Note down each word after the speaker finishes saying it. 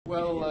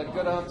Well,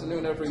 good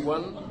afternoon,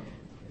 everyone.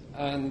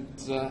 And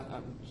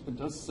I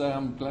must say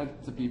I'm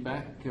glad to be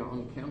back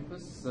on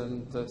campus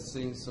and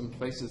seeing some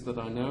faces that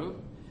I know.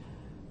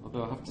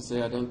 Although I have to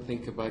say I don't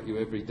think about you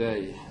every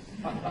day.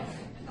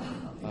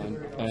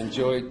 I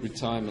enjoyed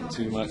retirement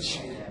too much.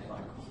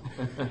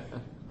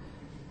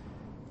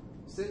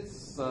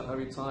 Since I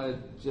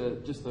retired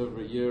just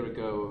over a year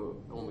ago,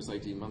 almost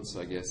 18 months,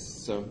 I guess,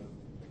 so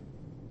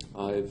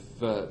I've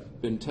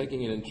been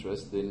taking an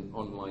interest in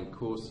online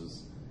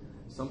courses,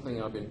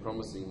 something I've been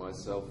promising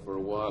myself for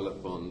a while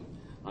upon.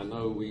 I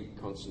know we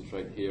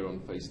concentrate here on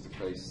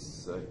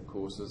face-to-face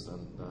courses,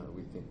 and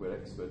we think we're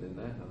expert in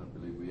that, and I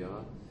believe we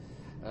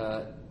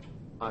are.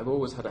 I've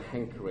always had a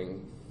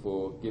hankering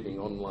for giving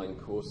online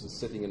courses,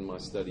 sitting in my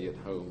study at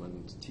home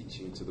and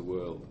teaching to the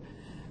world.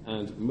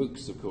 And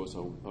MOOCs, of course,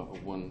 are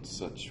one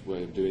such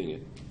way of doing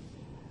it.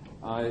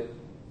 I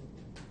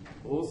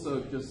also,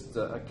 just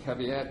a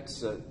caveat,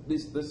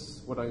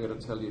 what I'm going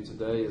to tell you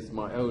today is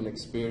my own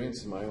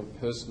experience, my own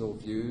personal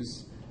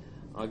views.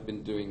 I've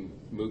been doing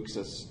MOOCs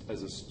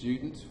as a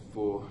student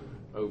for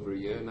over a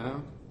year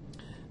now,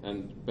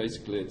 and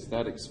basically it's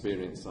that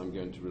experience I'm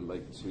going to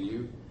relate to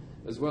you,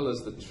 as well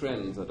as the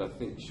trends that I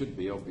think should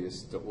be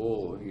obvious to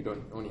all. You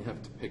don't only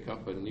have to pick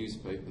up a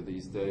newspaper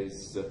these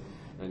days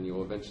and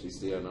you'll eventually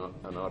see an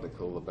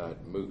article about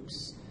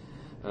MOOCs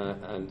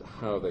and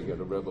how they're going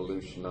to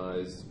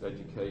revolutionize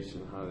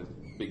education, how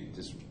big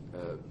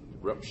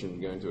disruption is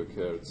going to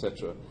occur,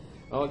 etc.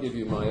 I'll give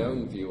you my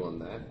own view on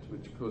that,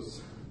 which of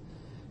course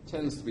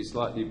tends to be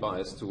slightly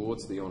biased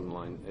towards the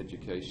online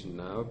education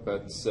now,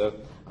 but I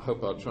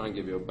hope I'll try and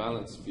give you a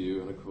balanced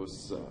view and, of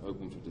course,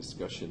 open for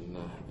discussion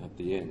at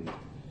the end.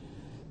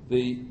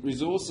 The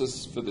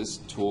resources for this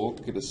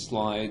talk are the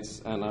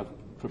slides, and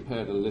I've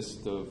prepared a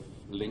list of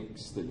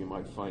links that you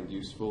might find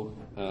useful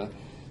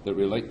that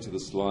relate to the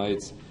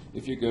slides.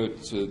 If you go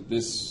to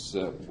this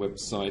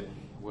website,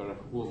 where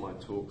all my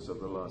talks over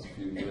the last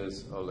few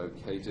years are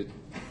located,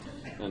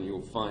 and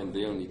you'll find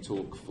the only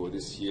talk for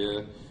this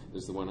year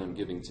is the one I'm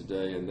giving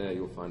today, and there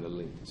you'll find a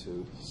link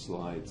to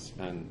slides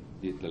and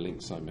the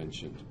links I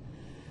mentioned.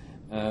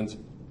 And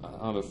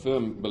I'm a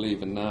firm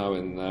believer now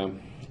in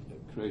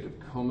Creative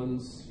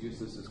Commons.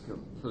 This is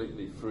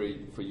completely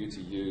free for you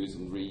to use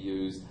and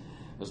reuse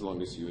as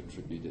long as you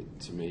attribute it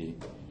to me.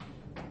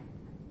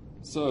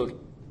 So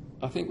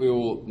I think we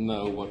all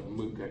know what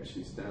MOOC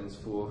actually stands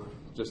for.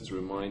 Just to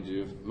remind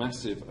you,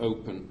 massive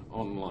open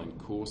online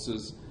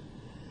courses.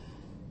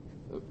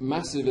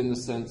 Massive in the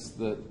sense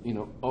that,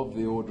 of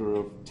the order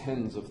of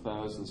tens of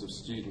thousands of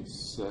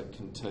students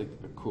can take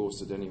a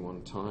course at any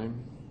one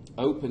time.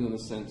 Open in the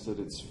sense that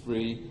it's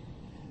free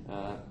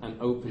and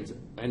open to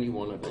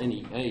anyone of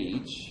any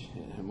age,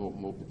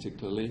 more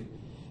particularly.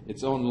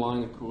 It's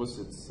online, of course.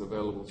 It's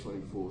available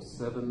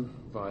 24/7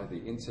 via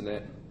the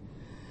internet.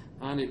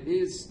 And it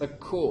is a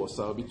course.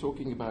 I'll be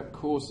talking about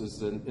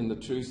courses in the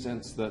true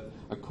sense that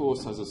a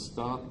course has a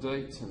start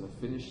date and a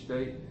finish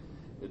date.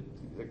 It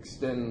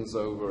extends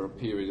over a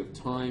period of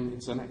time.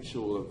 It's an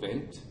actual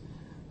event,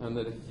 and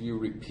that if you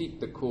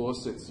repeat the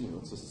course, it's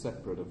a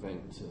separate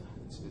event.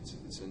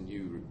 It's a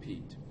new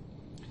repeat.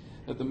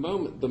 At the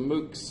moment, the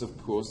MOOCs, of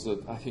course,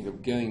 I think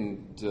have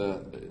gained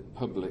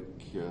public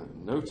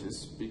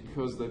notice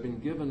because they've been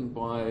given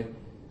by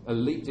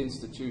elite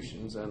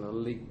institutions and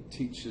elite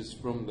teachers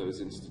from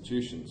those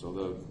institutions,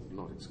 although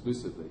not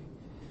exclusively.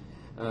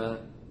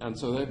 And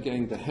so they've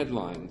gained the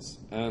headlines.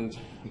 And,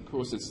 of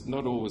course, it's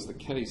not always the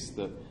case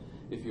that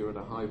if you're at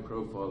a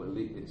high-profile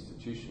elite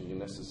institution, you're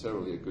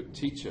necessarily a good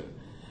teacher.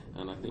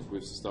 And I think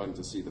we're starting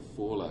to see the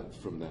fallout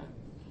from that.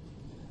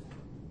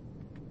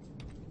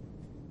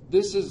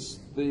 This is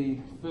the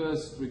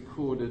first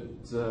recorded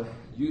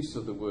use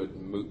of the word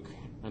MOOC.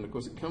 And, of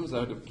course, it comes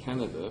out of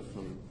Canada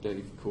from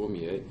Dave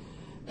Cormier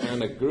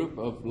and a group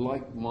of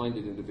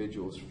like-minded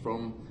individuals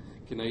from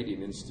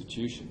Canadian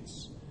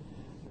institutions.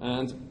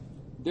 And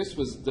this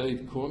was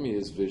Dave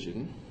Cormier's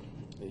vision.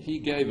 He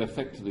gave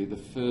effectively the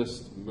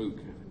first MOOC,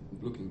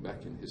 looking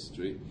back in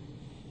history.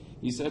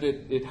 He said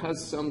it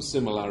has some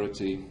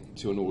similarity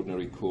to an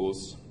ordinary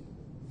course.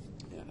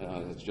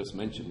 As just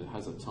mentioned, it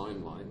has a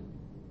timeline.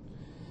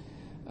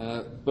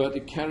 But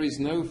it carries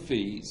no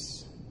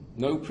fees,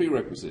 no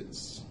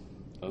prerequisites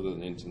other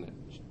than internet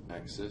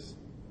access.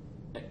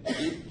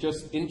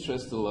 Just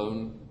interest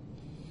alone,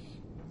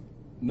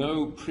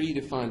 no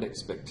predefined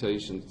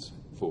expectations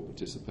for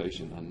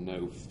participation, and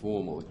no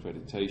formal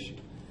accreditation.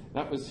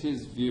 That was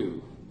his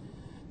view.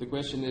 The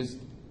question is,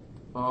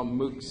 are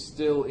MOOCs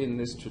still in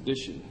this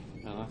tradition?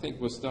 And I think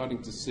we're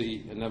starting to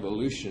see an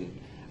evolution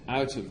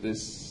out of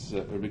this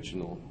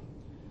original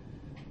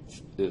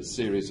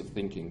series of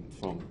thinking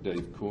from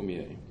Dave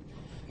Cormier.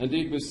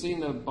 Indeed, we've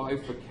seen a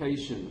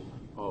bifurcation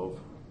of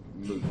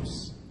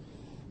MOOCs.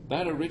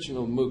 That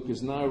original MOOC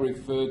is now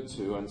referred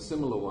to, and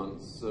similar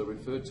ones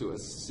referred to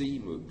as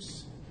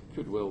C-MOOCs.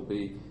 Could well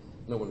be,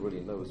 no one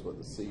really knows what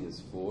the C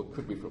is for. It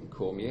could be from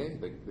Cormier,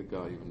 the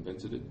guy who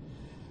invented it.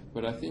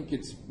 But I think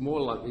it's more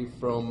likely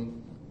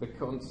from the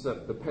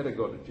concept, the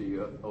pedagogy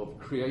of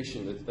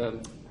creation,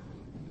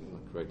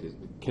 correctly,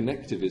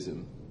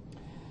 connectivism,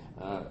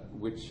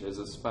 which is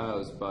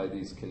espoused by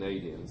these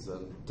Canadians,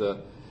 and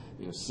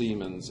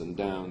Siemens and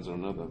Downs are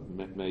another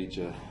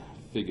major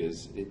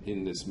figures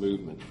in this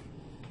movement.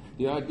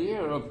 The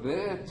idea of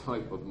their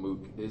type of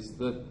MOOC is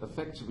that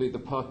effectively the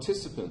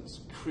participants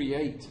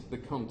create the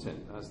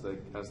content as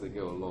they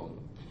go along.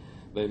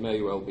 They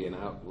may well be an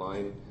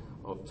outline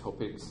of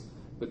topics,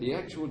 but the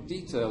actual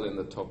detail in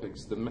the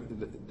topics,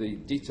 the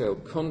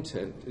detailed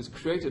content, is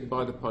created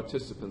by the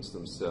participants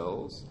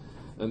themselves,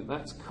 and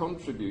that's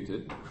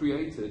created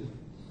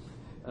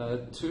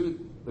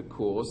to the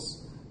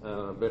course.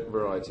 A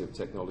variety of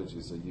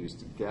technologies are used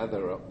to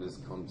gather up this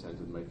content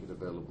and make it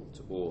available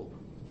to all.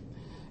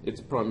 It's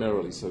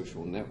primarily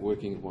social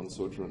networking of one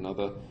sort or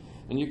another,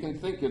 and you can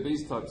think of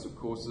these types of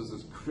courses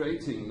as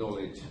creating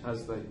knowledge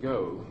as they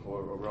go,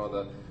 or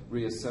rather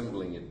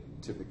reassembling it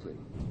typically.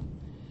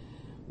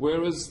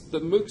 Whereas the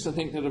MOOCs, I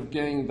think, that have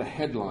gained the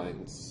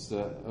headlines,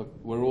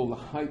 where all the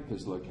hype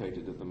is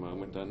located at the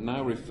moment, are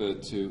now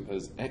referred to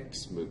as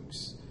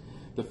X-MOOCs,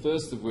 the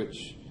first of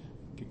which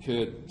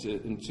occurred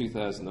in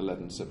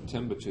 2011,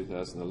 September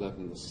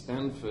 2011, the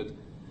Stanford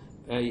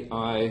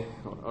AI,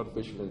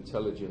 Artificial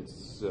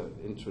Intelligence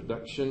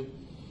Introduction,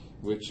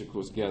 which of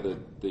course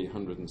gathered the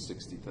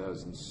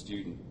 160,000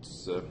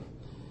 students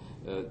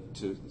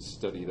to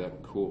study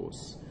that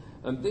course.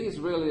 And these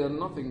really are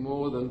nothing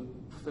more than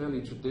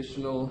fairly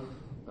traditional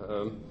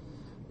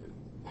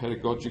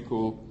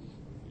pedagogical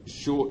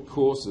short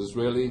courses,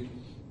 really.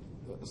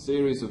 A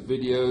series of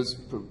videos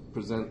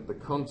present the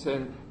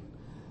content.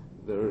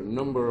 There are a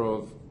number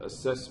of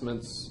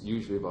assessments,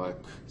 usually by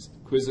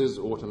quizzes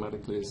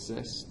automatically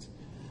assessed.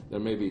 There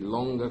may be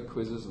longer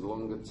quizzes and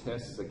longer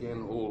tests,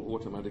 again, all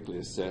automatically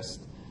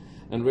assessed.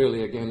 And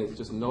really, again, it's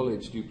just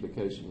knowledge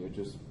duplication. You're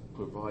just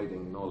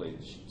providing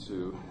knowledge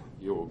to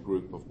your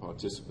group of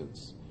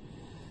participants.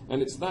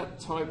 And it's that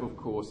type of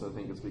course, I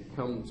think, has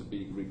become to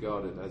be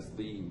regarded as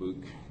the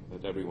MOOC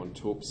that everyone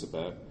talks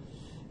about.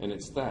 And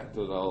it's that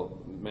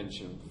I'll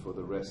mention for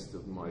the rest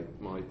of my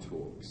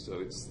talk. So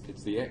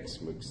it's the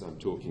X-MOOCs I'm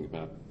talking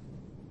about.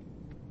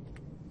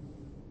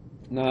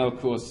 Now, of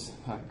course,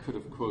 I could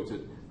have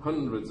quoted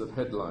hundreds of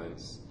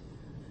headlines.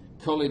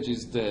 College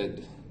is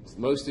dead. It's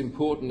the most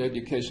important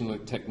educational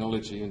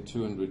technology in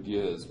 200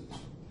 years.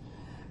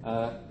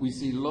 We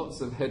see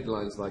lots of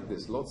headlines like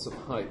this, lots of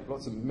hype,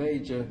 lots of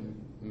major,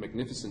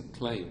 magnificent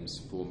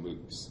claims for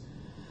MOOCs.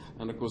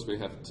 And of course, we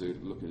have to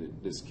look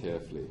at this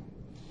carefully.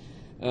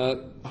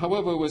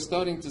 However, we're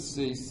starting to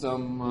see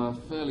some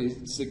fairly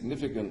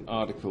significant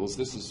articles.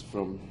 This is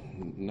from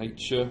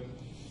Nature,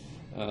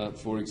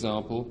 for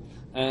example.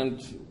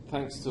 And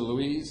thanks to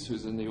Louise,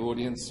 who's in the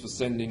audience, for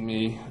sending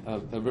me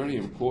a very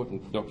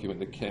important document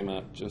that came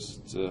out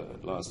just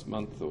last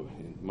month or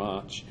in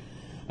March.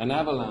 An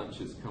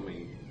avalanche is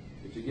coming,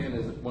 which again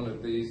is one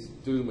of these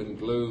doom and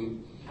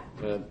gloom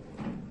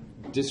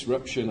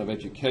disruption of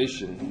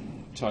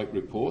education type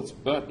reports,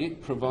 but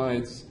it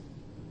provides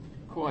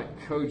quite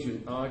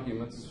cogent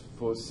arguments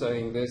for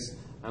saying this,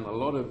 and a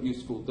lot of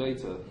useful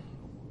data,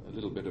 a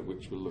little bit of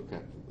which we'll look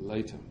at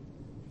later.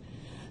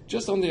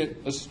 Just on the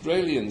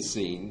Australian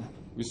scene,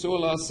 we saw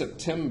last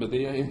September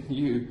the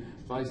ANU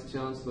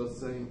Vice-Chancellor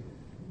saying,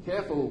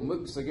 careful,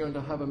 MOOCs are going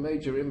to have a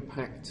major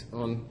impact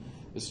on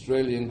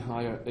Australian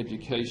higher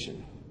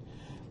education,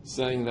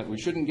 saying that we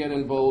shouldn't get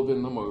involved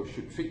in them or we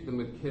should treat them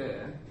with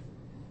care.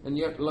 And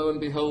yet, lo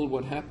and behold,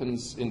 what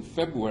happens in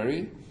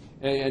February,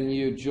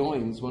 ANU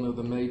joins one of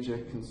the major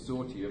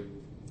consortia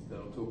that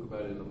I'll talk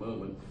about in a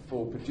moment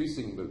for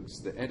producing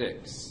MOOCs, the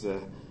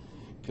edX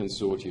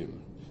consortium.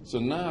 So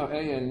now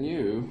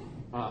ANU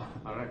are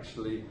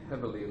actually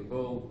heavily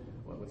involved,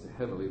 well, I won't say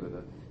heavily, but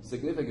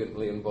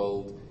significantly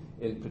involved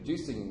in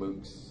producing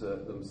MOOCs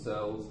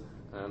themselves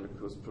and, of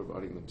course,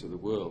 providing them to the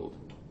world.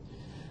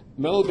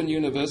 Melbourne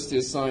University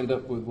has signed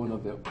up with one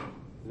of the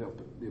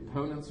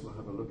opponents. We'll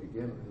have a look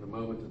again in a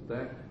moment at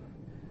that.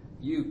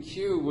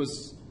 UQ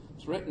was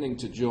threatening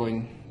to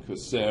join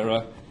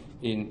Coursera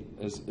in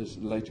as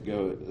late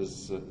ago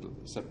as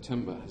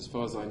September. As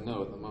far as I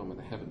know at the moment,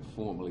 they haven't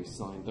formally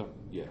signed up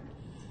yet.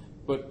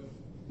 But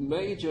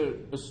major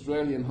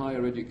Australian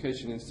higher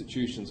education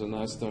institutions are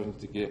now starting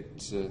to get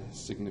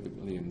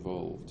significantly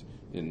involved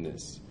in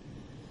this.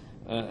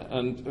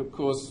 And of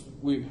course,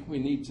 we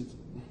need to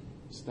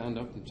stand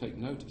up and take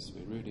notice.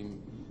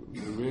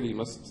 We really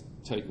must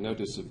take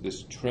notice of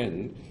this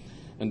trend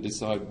and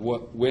decide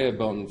where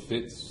Bond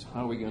fits,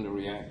 how we're going to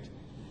react.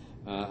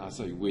 I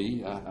say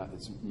we,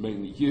 it's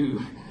mainly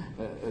you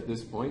at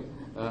this point,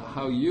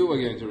 how you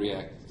are going to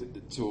react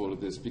to all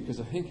of this, because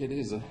I think it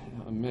is a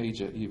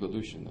major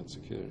evolution that's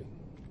occurring.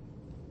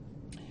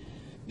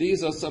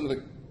 These are some of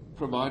the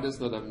providers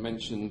that I've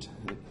mentioned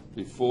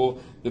before.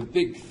 The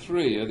big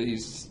three are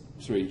these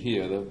three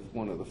here. They're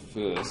one of the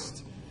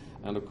first.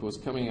 And of course,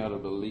 coming out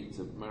of elite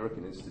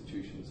American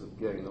institutions have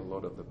gained a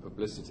lot of the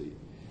publicity.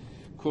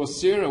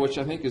 Coursera, which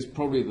I think is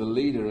probably the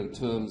leader in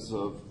terms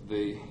of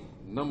the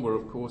number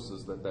of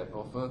courses that they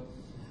offer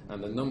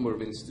and the number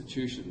of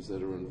institutions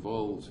that are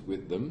involved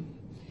with them.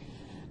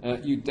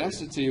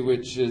 Udacity,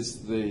 which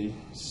is the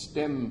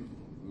STEM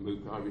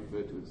MOOC, I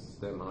refer to as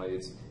STEM-I,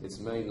 it's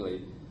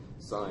mainly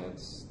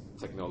science,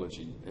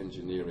 technology,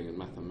 engineering, and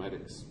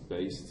mathematics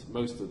based.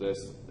 Most of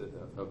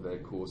their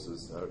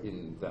courses are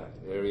in that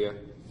area,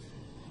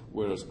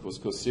 whereas, of course,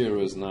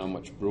 Coursera is now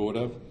much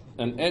broader.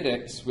 And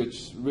edX,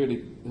 which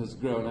really has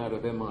grown out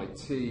of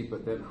MIT,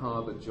 but then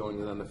Harvard joined,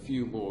 and then a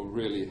few more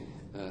really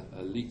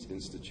elite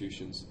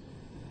institutions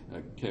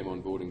came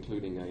on board,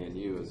 including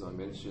ANU, as I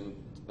mentioned.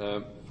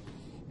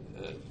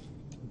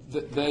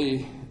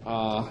 They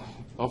are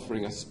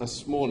offering a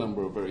small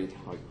number of very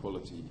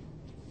high-quality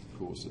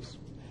courses.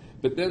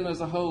 But then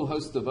there's a whole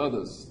host of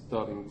others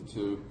starting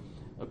to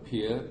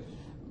appear.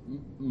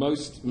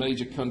 Most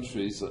major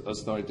countries are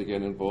starting to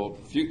get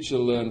involved.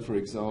 FutureLearn, for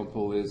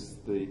example, is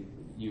the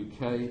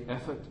UK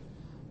effort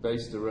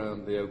based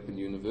around the Open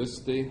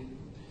University,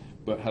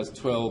 but has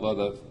 12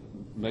 other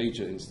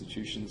major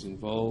institutions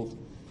involved.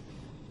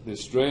 The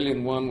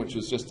Australian one, which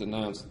was just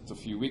announced a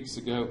few weeks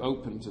ago,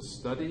 Open to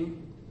Study,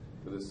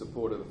 with the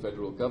support of the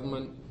federal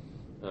government,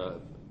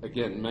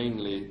 again,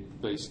 mainly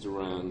based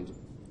around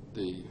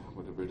the,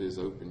 whatever it is,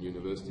 Open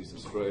Universities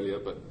Australia,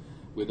 but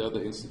with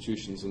other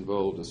institutions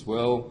involved as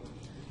well.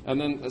 And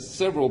then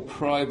several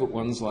private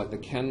ones like the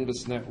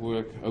Canvas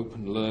Network,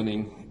 Open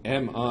Learning,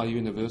 MR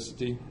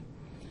University.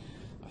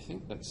 I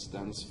think that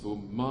stands for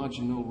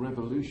Marginal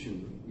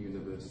Revolution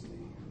University,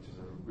 which is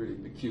a really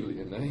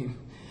peculiar name.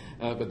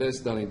 But they're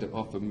starting to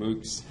offer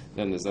MOOCs.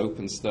 Then there's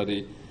Open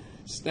Study.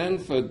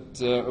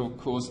 Stanford, of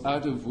course,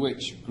 out of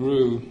which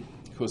grew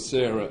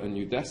Coursera and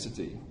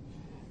Udacity,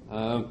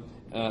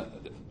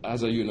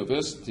 as a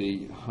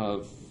university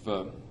have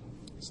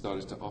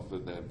started to offer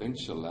their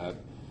venture lab,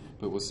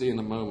 but we'll see in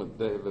a moment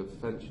they've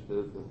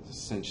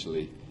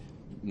essentially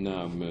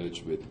now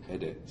merged with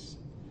edX.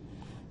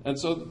 And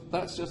so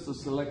that's just a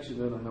selection,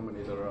 I don't know how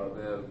many there are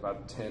there,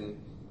 about 10,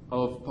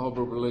 of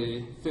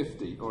probably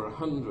 50 or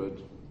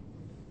 100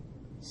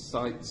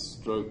 sites,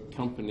 stroke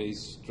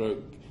companies,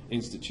 stroke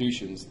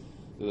institutions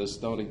that are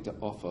starting to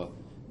offer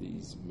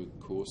these MOOC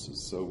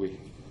courses. So we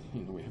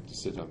have to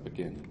sit up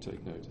again and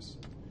take notice.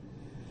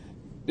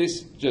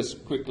 This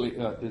just quickly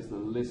is the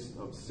list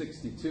of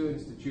 62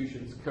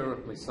 institutions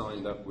currently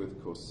signed up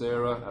with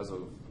Coursera as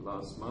of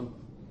last month.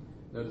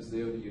 Notice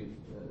the only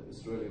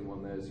Australian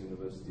one there is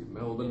University of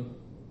Melbourne.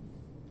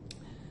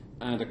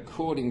 And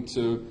according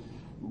to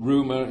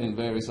rumour in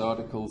various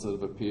articles that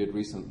have appeared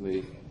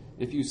recently,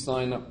 if you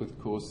sign up with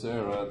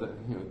Coursera,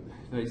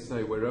 they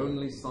say we're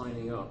only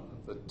signing up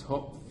the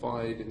top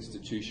 5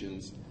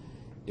 institutions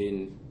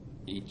in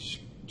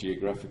each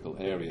geographical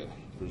area,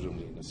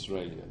 presumably in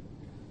Australia.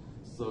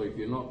 So if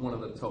you're not one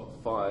of the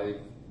top 5,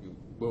 you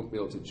won't be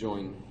able to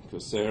join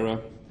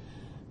Coursera.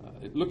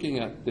 Looking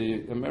at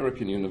the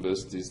American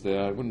universities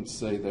there, I wouldn't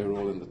say they're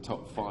all in the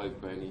top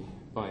 5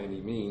 by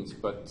any means,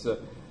 but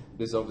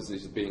this obviously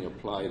is being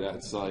applied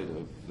outside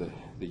of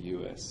the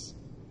US.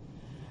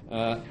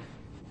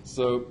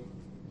 So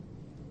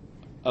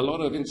a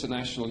lot of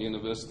international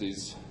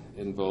universities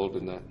involved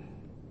in that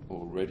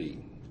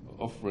already,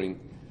 offering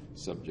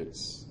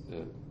subjects,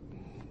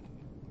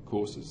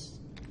 courses.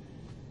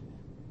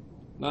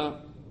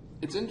 Now,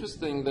 it's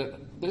interesting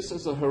that this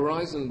is a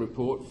Horizon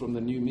report from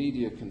the New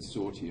Media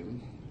Consortium,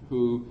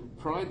 who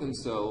pride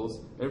themselves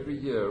every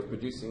year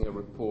producing a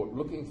report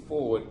looking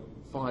forward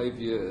 5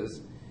 years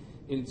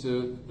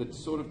into the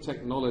sort of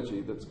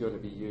technology that's going to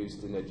be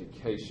used in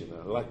education,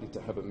 are likely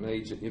to have a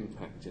major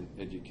impact in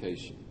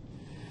education.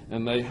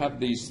 And they have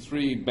these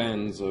 3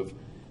 bands of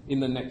in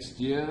the next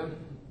year,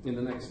 in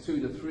the next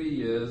 2 to 3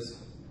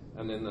 years,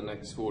 and in the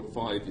next 4 to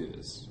 5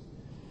 years.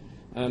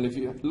 And if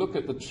you look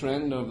at the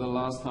trend over the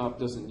last half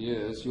dozen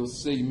years, you'll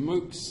see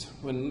MOOCs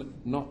were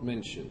not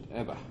mentioned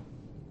ever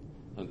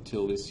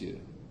until this year.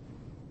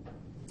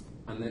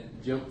 And it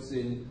jumps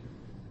in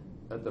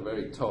at the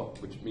very top,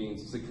 which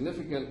means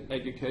significant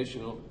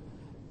educational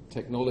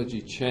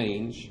technology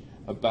change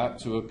about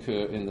to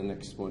occur in the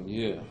next 1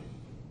 year.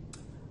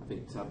 I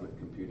think tablet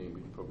computing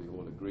we probably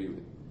all agree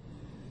with.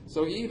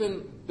 So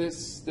even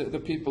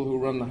the people who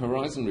run the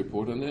Horizon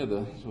report, and they're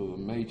the sort of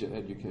major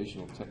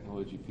educational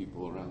technology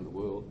people around the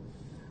world,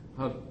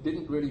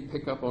 didn't really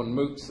pick up on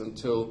MOOCs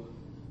until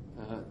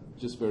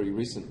just very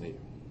recently.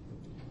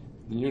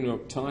 The New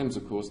York Times,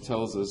 of course,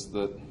 tells us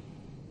that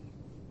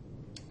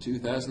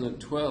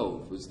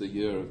 2012 was the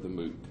year of the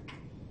MOOC.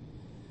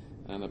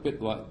 And a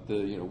bit like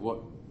the,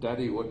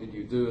 Daddy, what did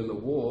you do in the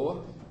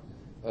war?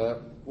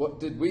 What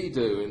did we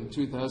do in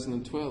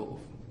 2012?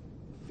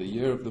 The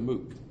year of the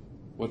MOOC.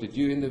 What did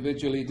you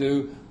individually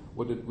do?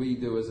 What did we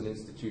do as an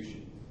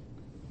institution?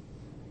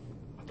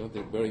 I don't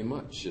think very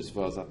much, as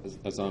far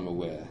as I'm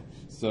aware.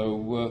 So,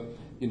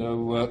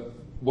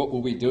 what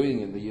were we doing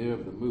in the year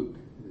of the MOOC?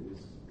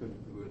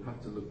 We would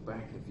have to look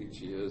back in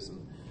future years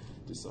and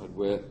decide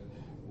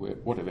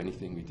what, if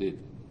anything, we did.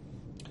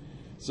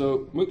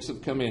 So, MOOCs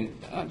have come in.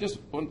 I just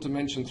want to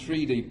mention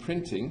 3D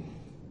printing.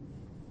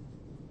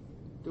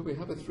 Do we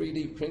have a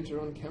 3D printer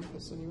on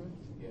campus anywhere?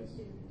 Yes.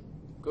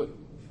 Good.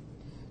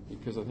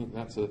 because I think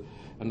that's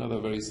another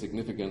very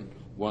significant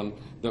one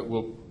that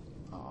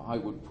I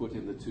would put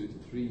in the 2 to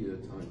 3 year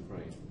time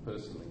frame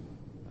personally.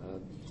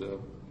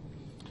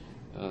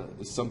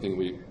 It's something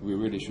we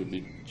really should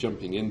be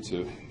jumping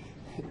into.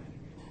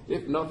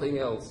 If nothing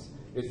else,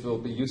 it will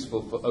be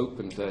useful for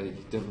open day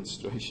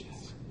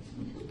demonstrations.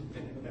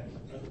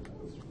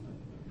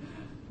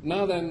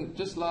 Now then,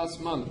 just last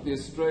month, the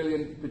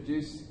Australian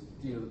produced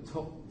the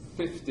top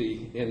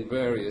 50 in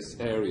various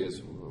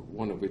areas,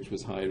 one of which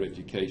was higher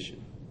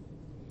education.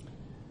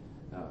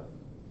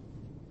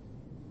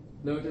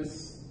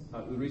 Notice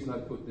the reason I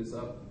put this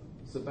up,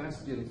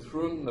 Sebastian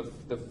Thrun,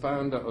 the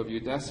founder of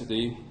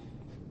Udacity,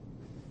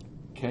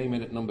 came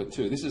in at number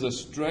 2. This is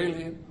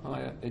Australian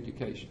higher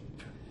education.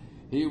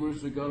 He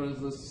was regarded as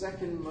the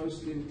second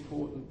most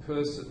important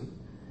person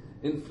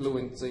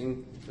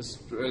influencing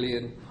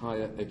Australian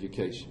higher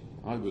education.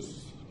 I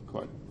was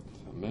quite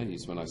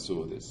amazed when I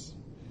saw this.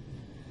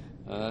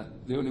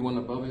 The only one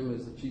above him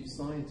is the chief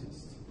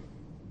scientist.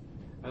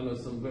 And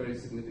there's some very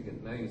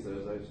significant names there,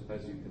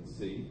 as you can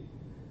see.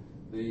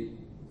 The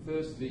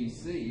first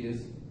VC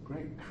is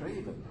Greg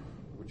Craven,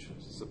 which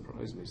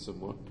surprised me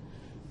somewhat.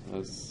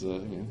 As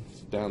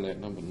down there at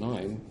number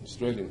 9,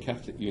 Australian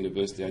Catholic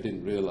University. I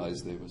didn't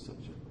realise they were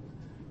such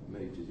a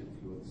major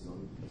influence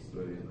on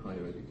Australian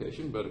higher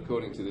education, but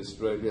according to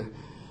Australia,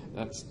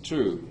 that's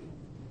true.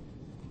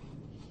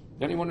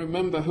 Anyone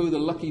remember who the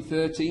lucky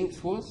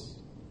 13th was?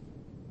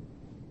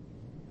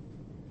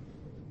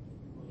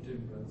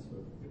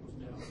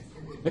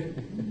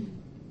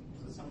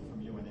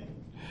 From UNA?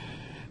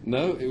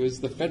 No, it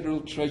was the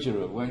Federal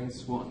Treasurer, Wayne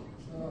Swan.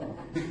 Oh.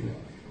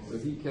 So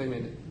he came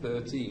in at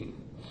 13.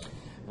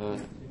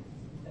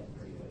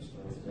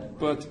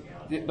 But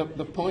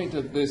the point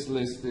of this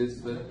list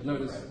is that,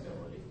 notice,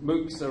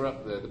 MOOCs are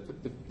up there.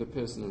 The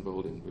person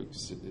involved in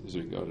MOOCs is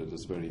regarded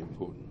as very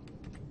important.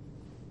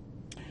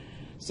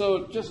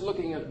 So just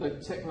looking at the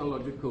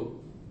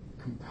technological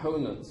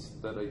components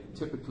that are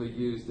typically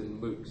used in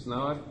MOOCs.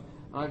 Now,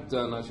 I've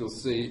done, as you'll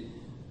see,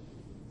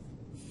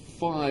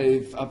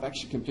 I've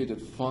actually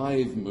completed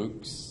 5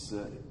 MOOCs,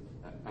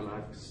 and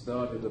I've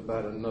started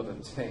about another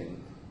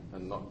 10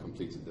 and not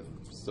completed them.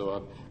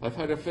 So I've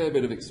had a fair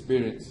bit of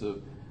experience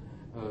of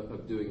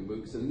doing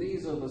MOOCs, and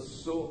these are the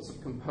sorts of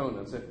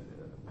components,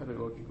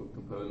 pedagogical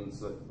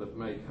components that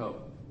make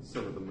up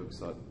some of the MOOCs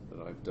that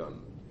I've done.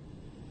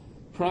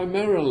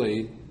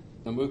 Primarily,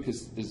 the MOOC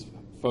is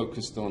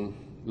focused on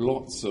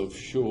lots of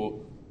short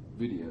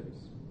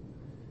videos.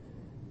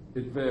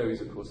 It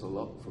varies, of course, a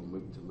lot from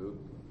MOOC to MOOC.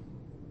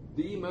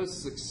 The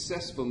most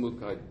successful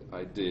MOOC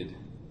I did,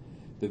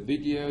 the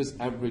videos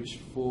averaged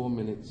 4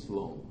 minutes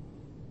long.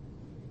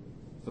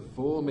 The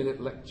 4-minute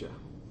lecture.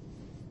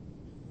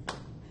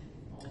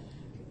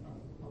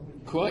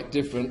 Quite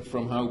different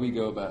from how we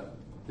go about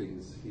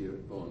things here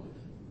at Bond.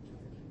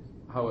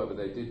 However,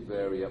 they did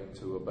vary up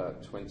to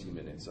about 20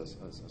 minutes, as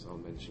I'll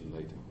mention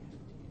later.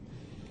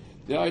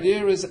 The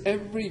idea is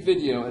every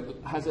video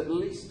has at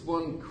least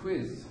one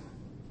quiz,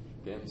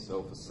 again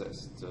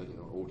self-assessed,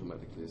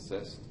 automatically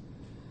assessed,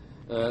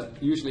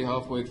 usually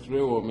halfway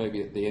through or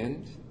maybe at the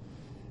end.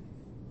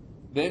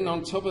 Then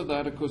on top of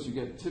that, of course, you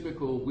get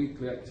typical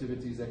weekly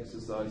activities,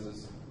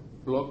 exercises,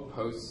 blog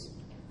posts.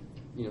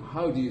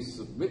 How do you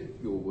submit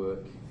your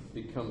work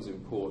becomes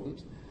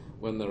important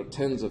when there are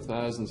tens of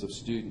thousands of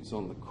students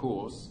on the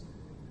course.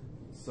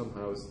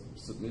 Somehow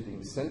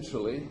submitting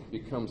centrally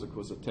becomes, of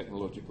course, a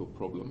technological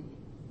problem.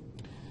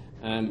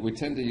 And we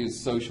tend to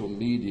use social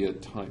media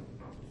type.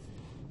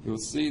 You'll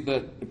see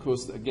that, of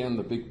course, again,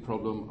 the big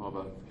problem of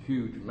a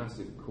huge,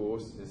 massive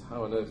course is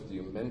how on earth do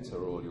you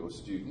mentor all your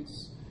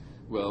students?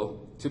 Well,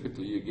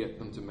 typically you get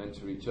them to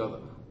mentor each other.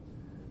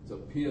 So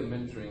peer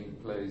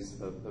mentoring plays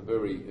a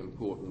very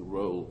important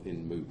role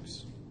in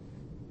MOOCs.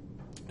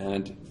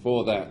 And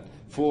for that,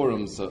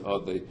 forums are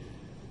the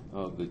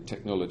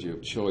technology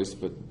of choice,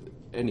 but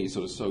any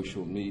sort of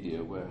social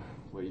media where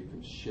you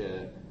can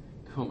share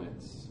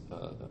comments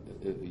are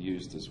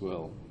used as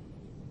well.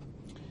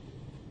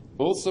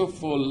 Also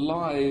for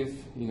live,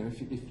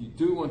 if you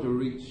do want to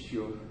reach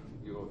your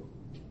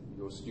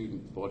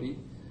student body,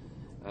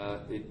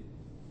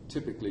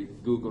 typically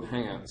Google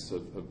Hangouts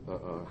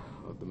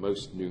are the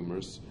most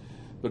numerous.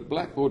 But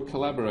Blackboard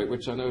Collaborate,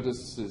 which I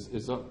notice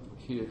is up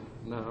here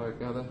now, I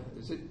gather,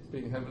 is it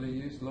being heavily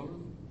used,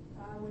 Lauren?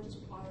 We're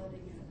just piloting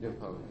it. Yeah,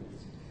 piloting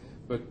it.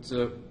 But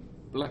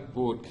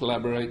Blackboard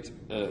Collaborate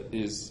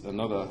is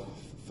another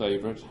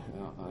favourite.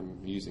 I'm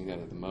using that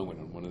at the moment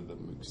on one of the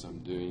MOOCs I'm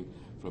doing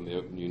from the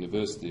Open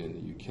University in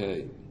the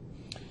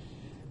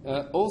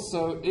UK.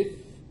 Also, if,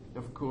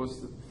 of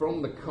course,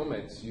 from the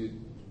comments you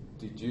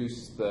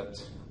deduce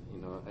that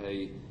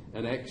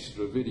an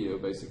extra video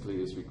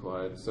basically is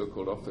required,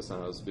 so-called office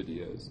hours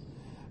videos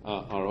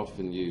are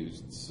often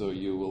used. So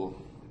you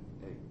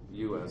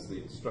as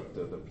the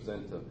instructor, the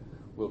presenter,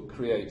 will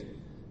create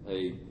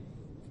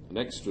an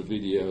extra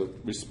video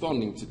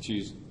responding to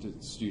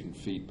student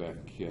feedback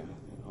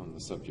on the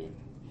subject.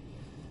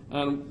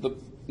 And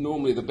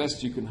normally the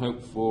best you can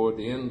hope for at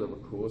the end of a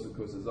course, of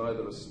course, is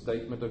either a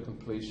statement of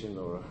completion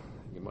or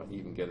You might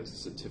even get a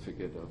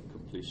certificate of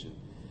completion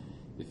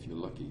if you're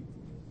lucky.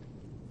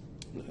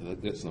 No,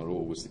 that's not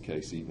always the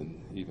case,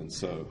 even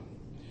so.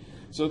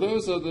 So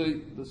those are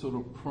the sort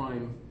of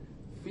prime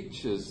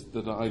features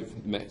that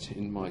I've met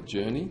in my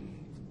journey.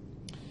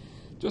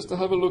 Just to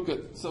have a look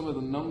at some of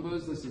the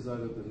numbers, this is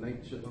out of the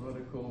Nature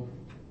article.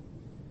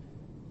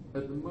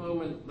 At the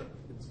moment,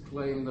 it's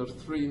claimed there are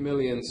 3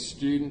 million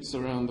students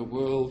around the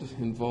world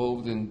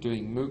involved in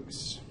doing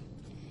MOOCs,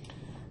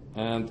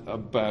 and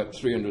about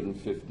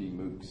 350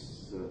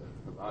 MOOCs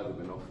have either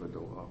been offered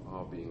or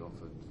are being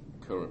offered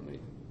currently.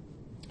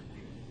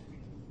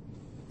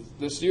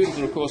 The students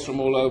are, of course,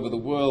 from all over the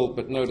world,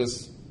 but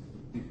notice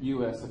the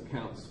US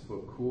accounts for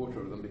a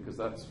quarter of them because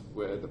that's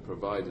where the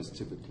providers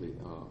typically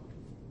are.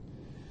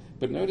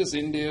 But notice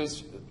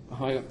India's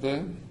high up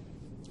there,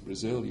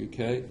 Brazil,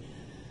 UK,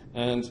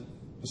 and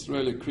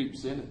Australia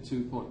creeps in at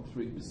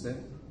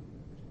 2.3%.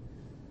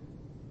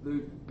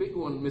 The big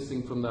one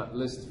missing from that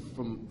list,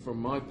 from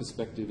my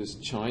perspective, is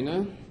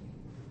China.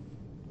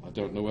 I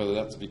don't know whether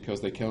that's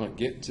because they cannot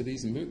get to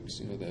these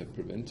MOOCs, they're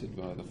prevented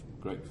by the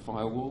Great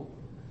Firewall.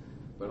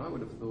 But I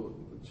would have thought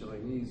the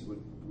Chinese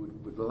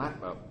would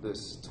lap up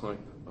this type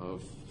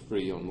of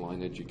free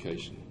online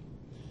education.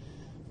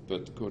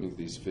 But according to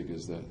these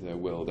figures, they're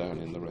well down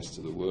in the rest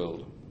of the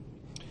world.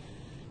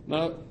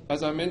 Now,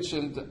 as I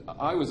mentioned,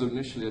 I was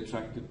initially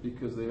attracted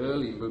because the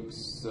early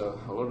MOOCs,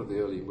 a lot of the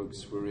early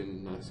MOOCs were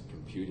in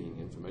computing,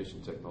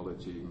 information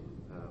technology,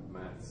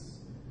 maths,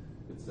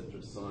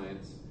 etc.,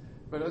 science.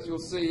 But as you'll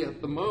see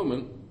at the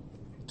moment,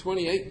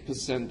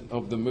 28%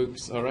 of the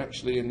MOOCs are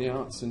actually in the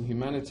arts and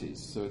humanities.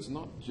 So it's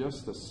not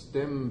just a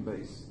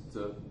STEM-based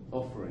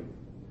offering.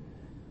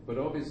 But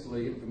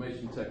obviously,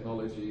 information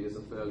technology is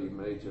a fairly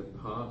major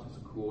part, it's a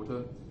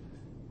quarter.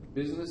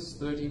 Business,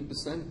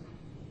 13%.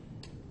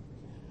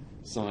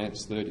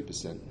 Science,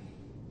 30%.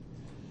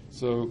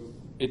 So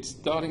it's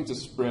starting to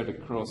spread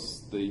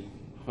across the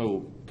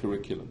whole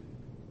curriculum.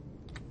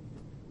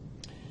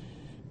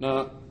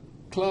 Now,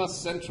 Class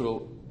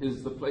Central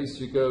is the place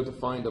you go to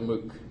find a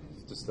MOOC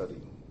to study.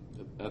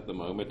 At the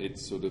moment,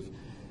 it's sort of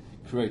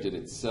created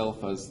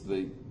itself as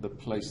the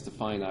place to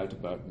find out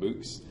about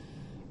MOOCs.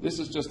 This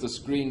is just a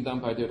screen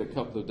dump I did a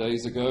couple of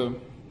days ago,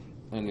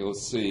 and you'll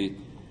see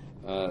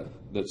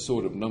the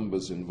sort of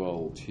numbers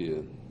involved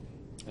here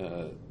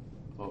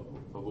of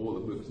all the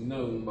MOOCs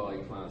known by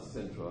Class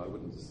Central. I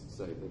wouldn't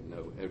say they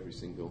know every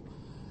single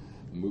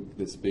MOOC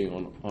that's being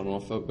on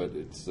offer, but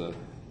it's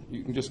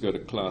you can just go to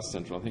Class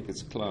Central. I think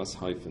it's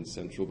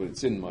Class-Central, but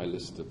it's in my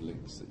list of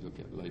links that you'll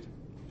get later.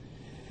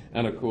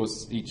 And of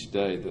course, each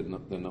day the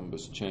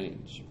numbers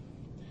change.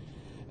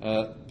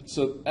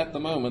 So at the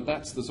moment,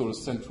 that's the sort of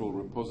central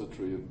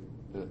repository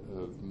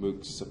of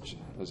MOOCs such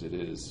as it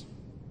is.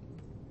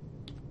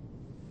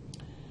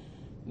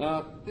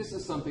 Now, this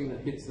is something that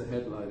hits the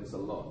headlines a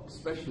lot,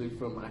 especially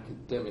from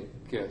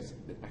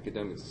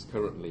academics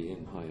currently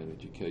in higher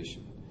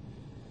education.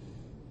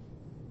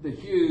 The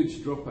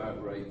huge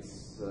dropout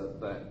rates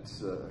that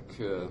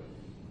occur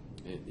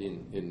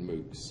in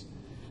MOOCs.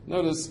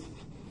 Notice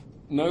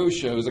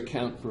no-shows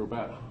account for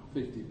about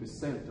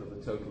 50% of the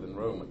total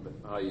enrollment,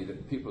 i.e.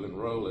 that people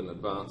enroll in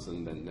advance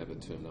and then never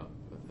turn up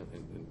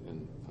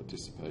and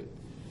participate.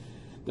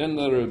 Then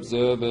there are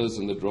observers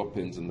and the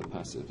drop-ins and the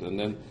passive. And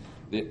then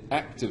the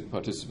active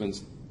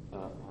participants,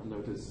 I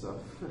notice,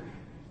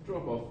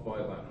 drop off by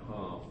about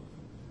half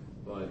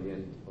by the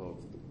end of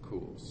the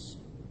course.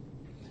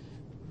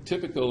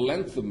 Typical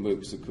length of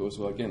MOOCs, of course,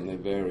 well, again, they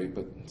vary,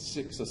 but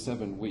 6 or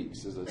 7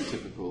 weeks is a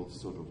typical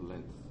sort of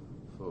length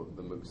for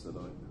the MOOCs that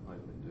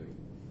I've been doing.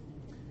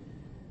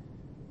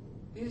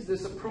 Is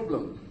this a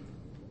problem?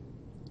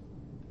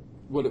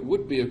 Well, it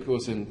would be, of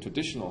course, in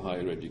traditional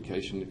higher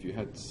education if you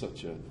had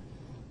such a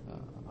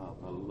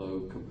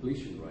low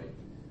completion rate.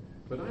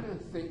 But I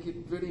don't think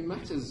it really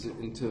matters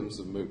in terms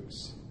of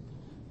MOOCs.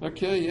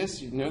 Okay,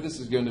 yes, you know this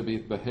is going to be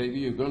behavior.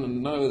 You're going to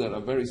know that a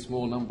very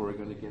small number are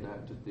going to get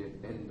out at the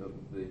end of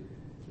the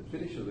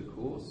finish of the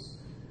course.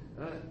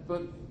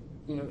 But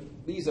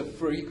these are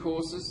free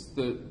courses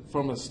that,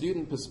 from a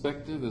student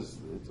perspective,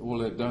 all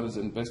they've done is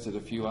invested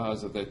a few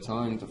hours of their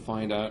time to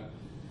find out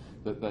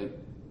that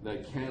they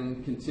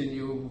can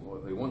continue, or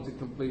they want to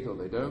complete, or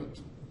they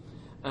don't.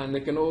 And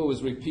they can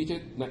always repeat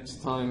it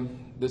next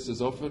time this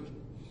is offered.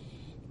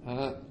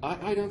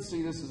 I don't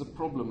see this as a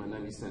problem in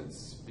any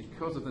sense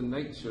because of the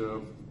nature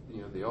of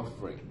the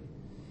offering.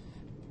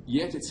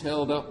 Yet it's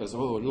held up as,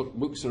 oh, look,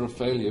 MOOCs are a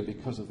failure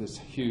because of this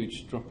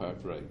huge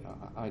dropout rate.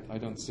 I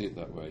don't see it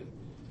that way.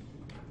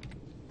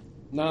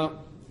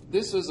 Now,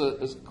 this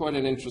is quite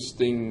an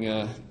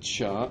interesting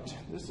chart.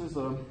 This is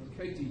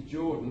Katie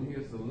Jordan.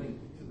 Here's the link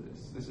to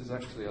this. This is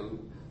actually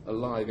a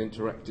live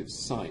interactive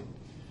site.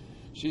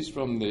 She's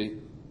from the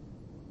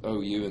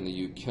OU in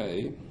the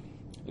UK,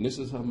 and this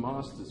is her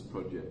master's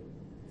project.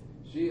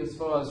 She, as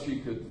far as she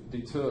could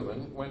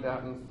determine, went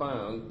out and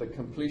found the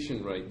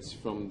completion rates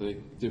from the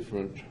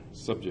different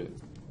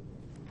subjects.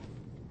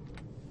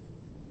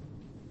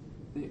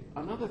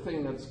 Another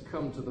thing that's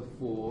come to the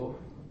fore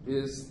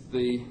is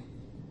the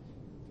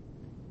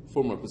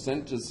from a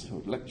presenter's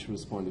or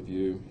lecturer's point of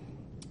view,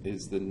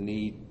 is the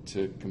need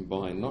to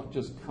combine not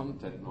just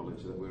content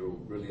knowledge that we're all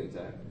brilliant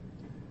at,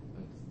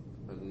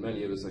 and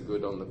many of us are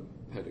good on the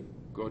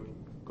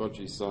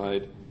pedagogy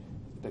side.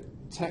 The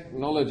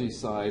technology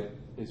side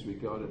is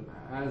regarded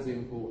as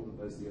important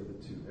as the other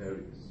two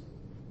areas.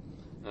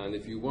 And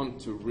if you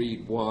want to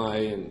read why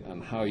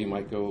and how you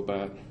might go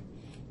about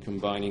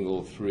combining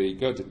all three,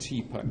 go to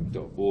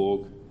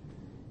tpac.org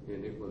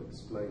and it will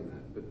explain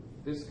that. But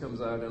this comes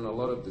out in a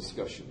lot of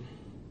discussion.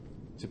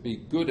 To be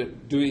good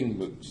at doing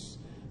MOOCs,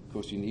 of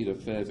course, you need a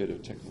fair bit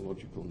of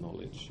technological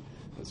knowledge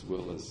as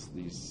well as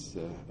these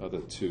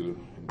other two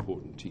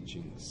important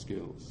teaching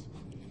skills.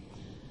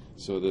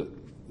 So the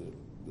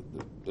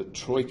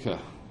troika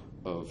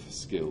of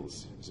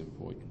skills is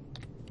important.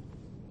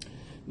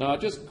 Now, I'll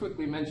just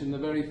quickly mention the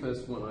very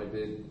first one I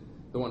did,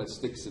 the one that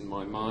sticks in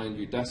my mind,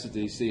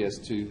 Udacity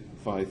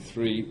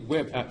CS253,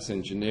 Web Apps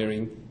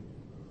Engineering.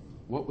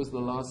 What was the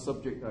last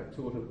subject I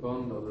taught at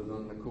Bond other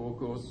than the core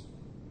course?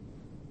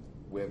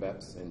 Web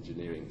Apps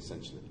Engineering,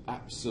 essentially.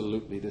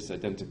 Absolutely this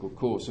identical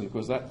course, and of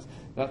course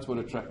that's what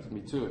attracted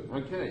me to it.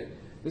 Okay,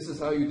 this is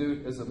how you do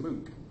it as a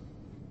MOOC.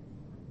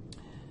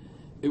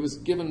 It was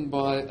given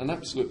by an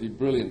absolutely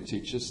brilliant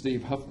teacher,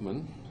 Steve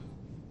Huffman,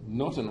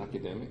 not an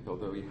academic,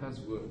 although he has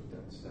worked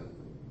at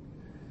Stanford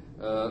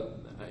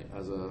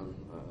as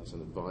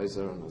an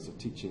advisor and as a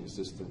teaching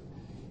assistant.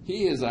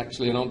 He is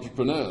actually an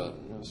entrepreneur.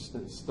 He's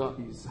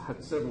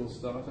had several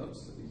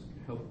startups that he's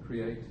helped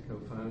create,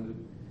 co-founded.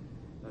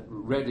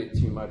 Reddit,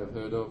 you might have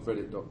heard of.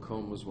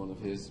 Reddit.com was one of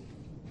his.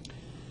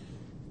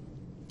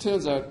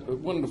 Turns out, a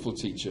wonderful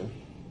teacher.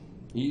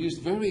 He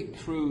used very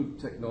crude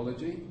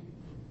technology.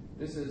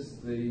 This is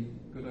the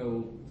good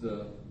old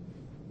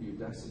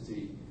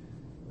Udacity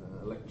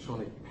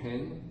electronic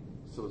pen.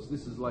 So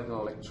this is like an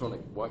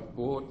electronic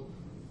whiteboard,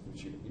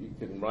 which you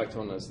can write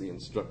on as the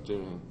instructor,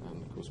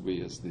 and of course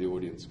we as the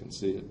audience can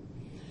see it.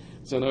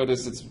 So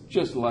notice it's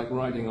just like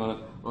writing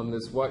on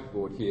this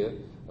whiteboard here,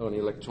 only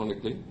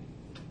electronically.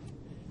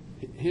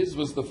 His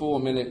was the 4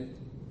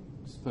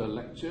 minutes per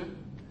lecture.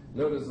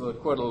 Notice there are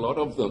quite a lot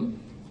of them.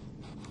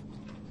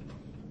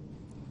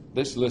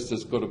 This list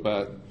has got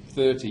about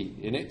 30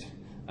 in it,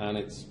 and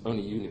it's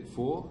only Unit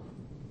 4.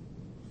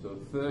 So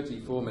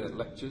 30 4-minute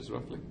lectures,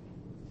 roughly.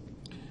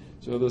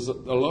 So there's a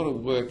lot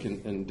of work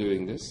in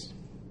doing this.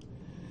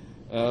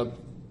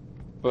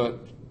 But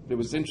it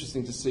was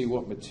interesting to see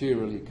what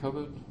material he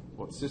covered,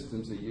 what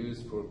systems he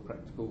used for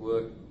practical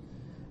work,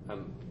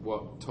 and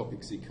what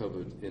topics he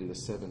covered in the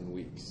 7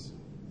 weeks.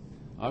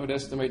 I would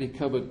estimate he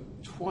covered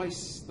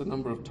twice the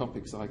number of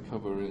topics I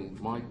covered in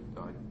my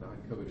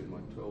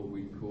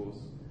 12-week course.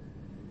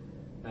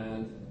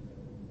 And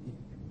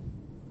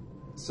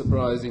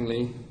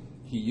surprisingly,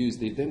 he used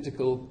the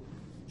identical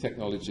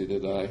technology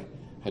that I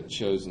had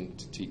chosen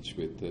to teach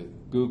with, the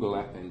Google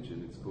App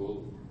Engine, it's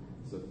called.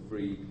 It's a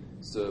free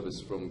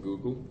service from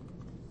Google.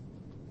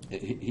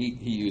 He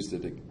used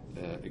it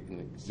in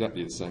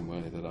exactly the same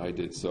way that I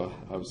did, so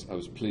I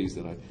was pleased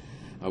that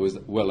I was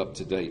well up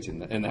to date in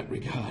that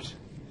regard.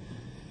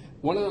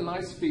 One of the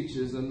nice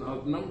features, and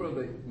a number of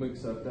the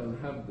MOOCs I've done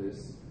have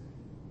this,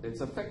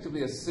 it's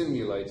effectively a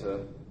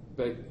simulator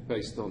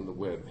based on the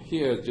web.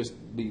 Here, you just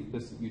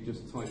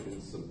type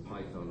in some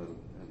Python and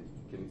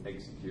it can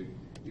execute.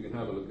 You can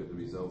have a look at the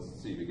results and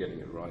see if you're getting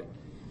it right.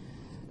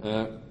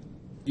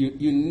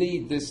 You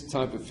need this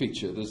type of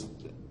feature. There's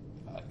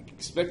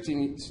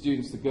expecting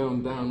students to go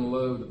and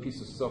download a piece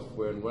of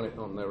software and run it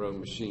on their own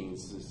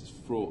machines is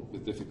fraught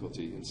with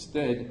difficulty.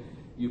 Instead,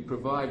 you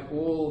provide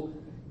all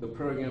the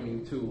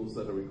programming tools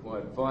that are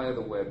required via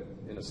the web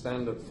in a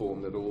standard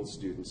form that all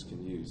students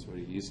can use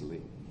very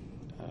easily.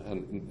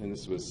 And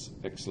this was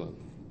excellent.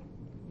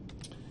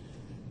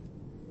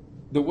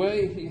 The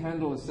way he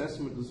handled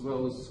assessment as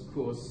well was, of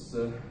course,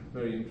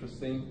 very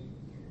interesting.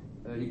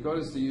 He got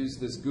us to use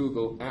this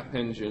Google App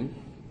Engine,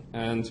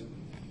 and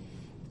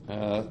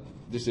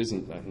this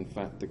isn't, in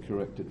fact, the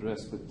correct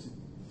address, but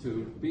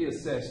to be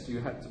assessed,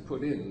 you had to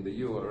put in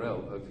the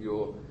URL of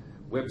your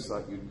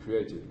website you'd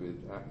created with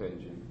App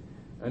Engine,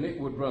 and it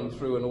would run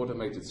through an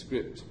automated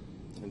script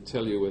and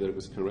tell you whether it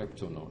was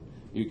correct or not.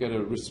 You get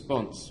a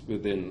response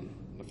within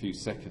a few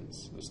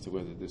seconds as to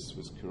whether this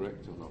was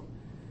correct or not,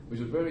 which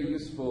is a very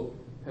useful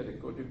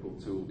pedagogical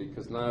tool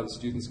because now the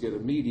students get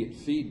immediate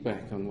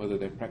feedback on whether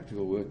their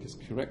practical work is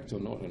correct or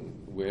not and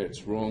where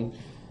it's wrong,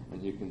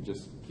 and you can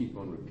just keep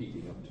on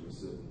repeating up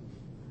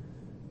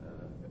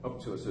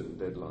to a certain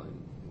deadline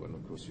when,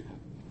 of course, you've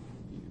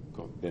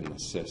got then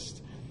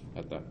assessed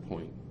at that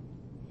point.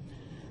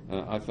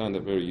 I found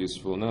it very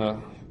useful. Now,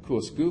 of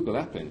course, Google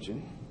App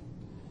Engine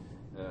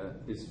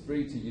is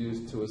free to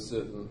use to a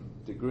certain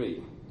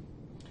degree,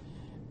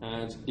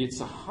 and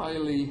it's a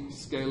highly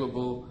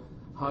scalable,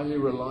 highly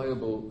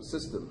reliable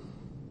system.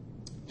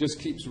 Just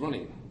keeps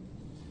running.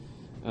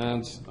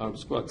 And I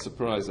was quite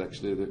surprised,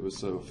 actually, that it was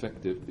so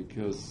effective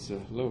because,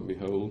 lo and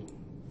behold,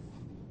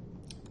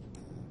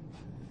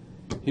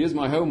 here's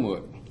my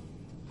homework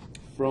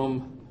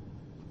from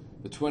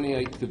the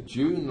 28th of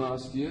June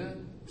last year.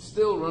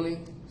 Still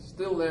running,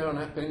 still there on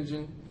App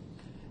Engine.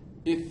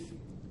 If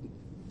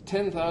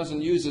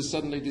 10,000 users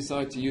suddenly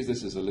decide to use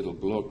this as a little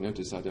blog,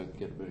 notice I don't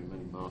get very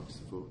many marks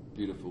for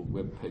beautiful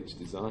web page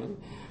design,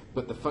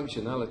 but the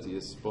functionality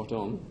is spot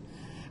on.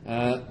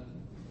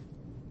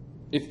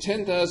 If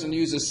 10,000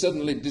 users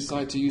suddenly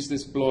decide to use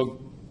this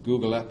blog,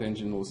 Google App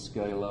Engine will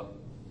scale up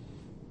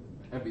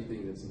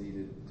everything that's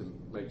needed to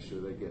make sure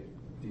they get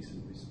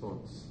decent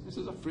response. This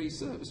is a free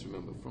service,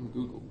 remember, from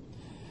Google.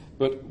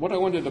 But what I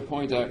wanted to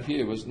point out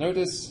here was,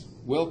 notice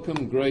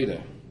Welcome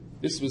Grader.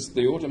 This was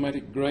the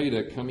automatic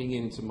grader coming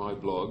into my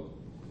blog,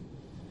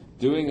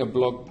 doing a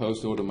blog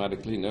post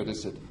automatically.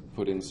 Notice it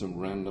put in some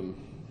random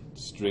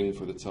string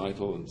for the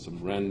title and some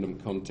random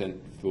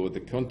content for the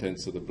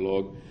contents of the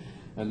blog.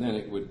 And then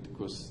it would, of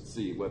course,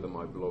 see whether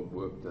my blog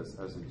worked as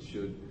it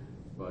should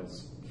by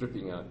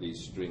stripping out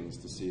these strings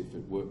to see if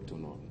it worked or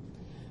not.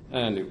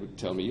 And it would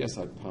tell me, yes,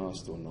 I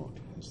passed or not,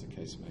 as the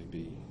case may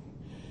be.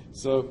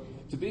 So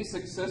to be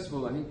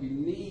successful, I think you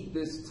need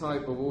this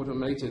type of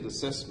automated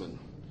assessment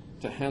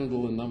to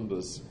handle the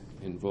numbers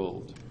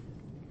involved.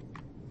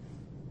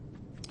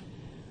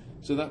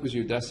 So that was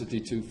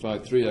Udacity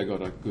 253. I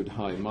got a good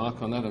high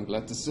mark on that, I'm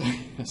glad to say,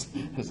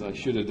 as I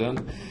should have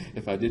done.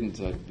 If I didn't,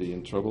 I'd be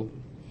in trouble.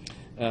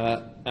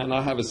 And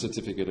I have a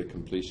certificate of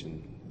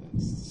completion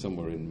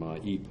somewhere in my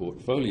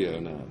e-portfolio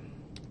now.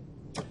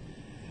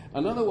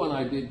 Another one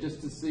I did just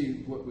to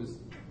see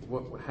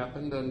what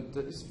happened, and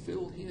is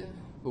Phil here?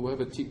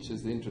 Whoever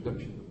teaches the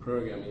introduction to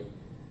programming.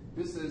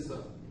 This is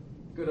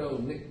good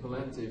old Nick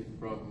Palante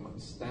from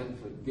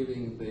Stanford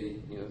giving the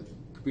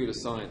Computer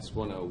Science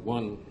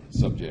 101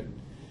 subject.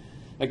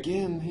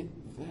 Again,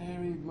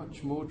 very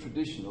much more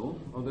traditional,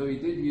 although he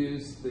did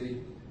use the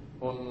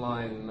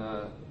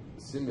online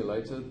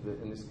simulator,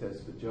 in this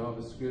case for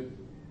JavaScript,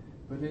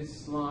 but his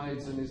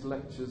slides and his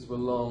lectures were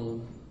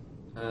long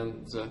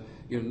and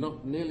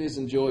not nearly as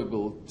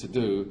enjoyable to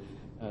do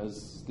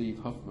as Steve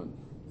Huffman.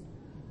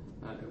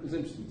 It was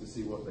interesting to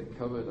see what they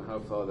covered and how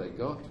far they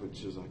got,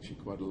 which was actually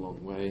quite a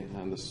long way,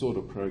 and the sort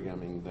of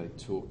programming they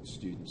taught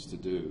students to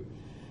do,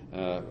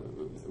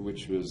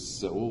 which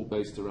was all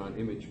based around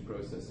image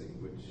processing,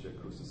 which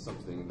of course is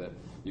something that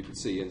you could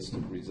see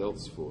instant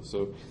results for.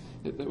 So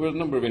there were a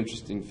number of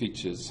interesting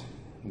features.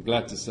 I'm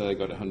glad to say I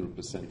got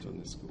 100% on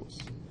this course.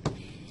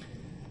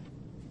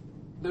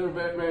 There are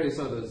various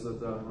others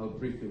that I'll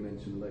briefly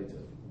mention later.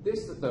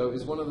 This, though,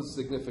 is one of the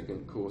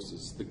significant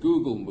courses, the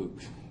Google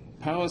MOOC,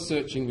 Power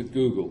Searching with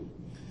Google.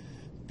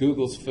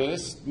 Google's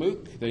first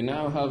MOOC. They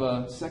now have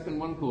a second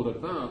one called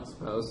Advanced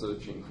Power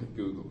Searching with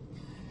Google.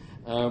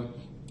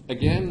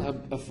 Again,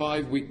 a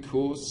 5-week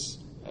course.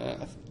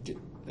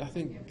 I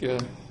think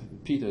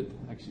Peter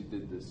actually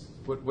did this.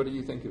 What do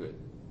you think of it?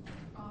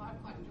 Oh, I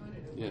quite enjoyed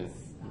it. Yeah.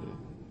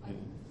 I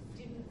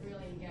didn't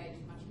really engage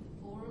much in the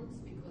forums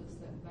because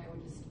they were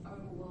just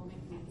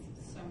overwhelming with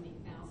so many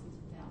thousands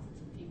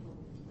of people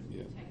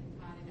taking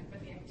part in it.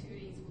 But the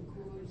activities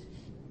were good.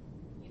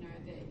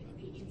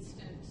 The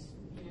instant,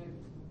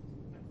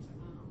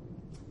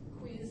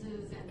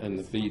 quizzes and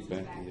the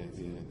feedback.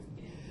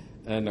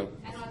 And I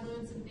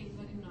learned some things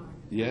I didn't know.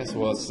 Yes,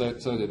 well,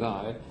 so did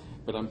I.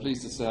 But I'm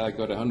pleased to say I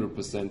got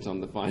 100% on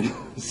the final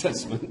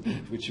assessment,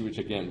 which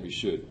again we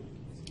should.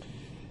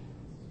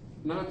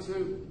 Now,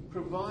 to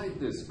provide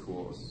this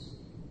course,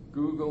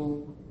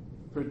 Google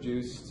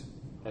produced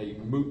a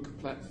MOOC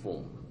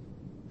platform,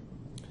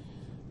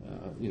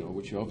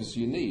 which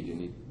obviously you need. You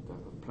need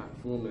a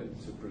platform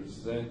to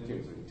present,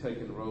 to take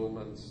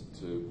enrollments,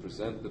 to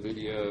present the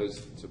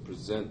videos, to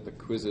present the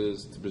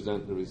quizzes, to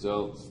present the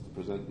results, to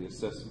present the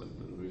assessment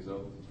and the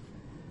results.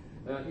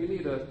 You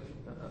need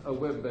a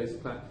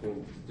web-based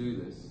platform to do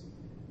this,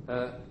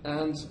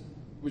 and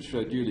which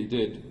I duly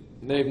did.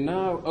 They've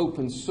now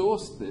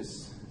open-sourced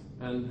this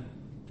and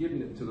given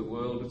it to the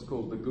world. It's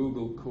called the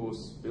Google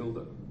Course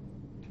Builder.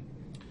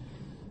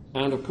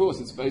 And of course,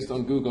 it's based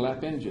on Google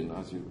App Engine,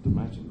 as you would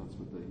imagine. That's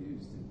what they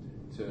used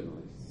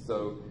internally.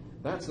 So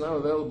that's now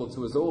available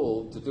to us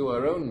all to do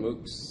our own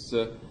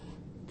MOOCs,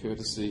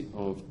 courtesy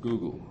of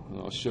Google. And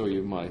I'll show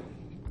you my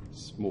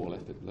small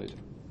effort later.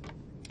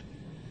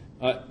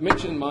 I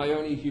mentioned my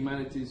only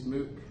humanities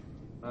MOOC.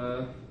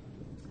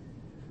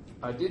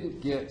 I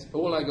didn't get,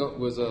 all I got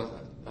was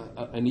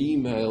an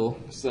email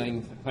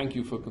saying thank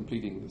you for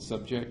completing the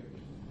subject.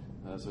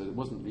 So it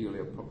wasn't really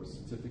a proper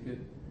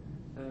certificate.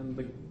 And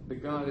the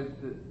guy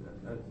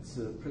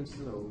at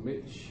Princeton, or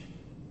Mitch,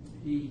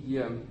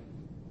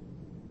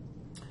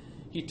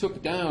 he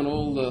took down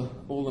all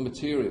the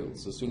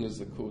materials as soon as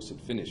the course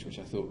had finished, which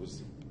I thought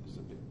was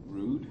a bit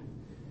rude.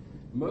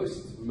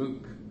 Most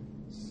MOOC,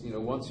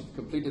 once you've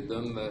completed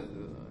them,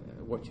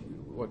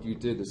 what you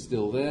did is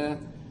still there.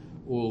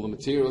 All the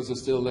materials are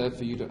still there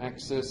for you to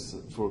access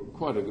for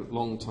quite a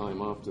long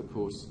time after the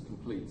course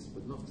completes,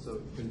 but not so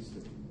at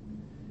Princeton.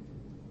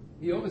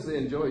 He obviously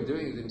enjoyed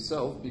doing it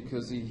himself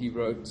because he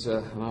wrote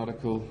an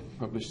article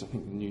published, I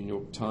think, in the New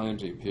York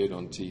Times. He appeared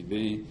on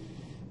TV,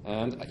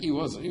 and he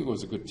was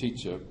a good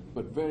teacher,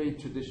 but very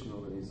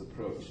traditional in his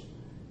approach.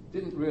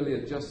 Didn't really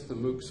adjust the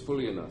MOOCs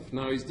fully enough.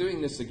 Now he's doing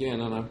this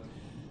again, and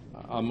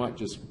I might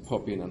just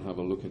pop in and have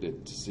a look at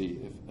it to see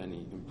if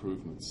any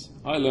improvements.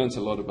 I learned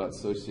a lot about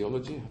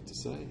sociology, I have to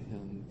say,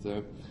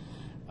 and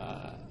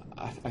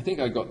I think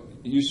I got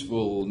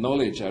useful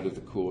knowledge out of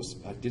the course.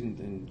 I didn't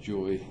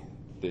enjoy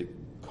the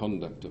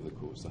conduct of the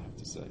course, I have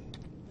to say.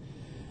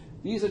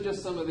 These are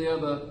just some of the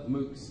other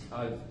MOOCs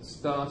I've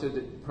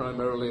started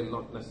primarily and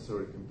not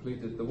necessarily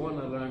completed. The one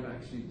that I'm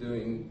actually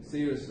doing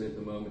seriously at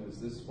the moment is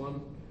this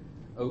one,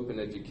 Open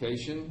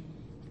Education,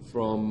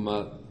 from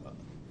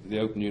the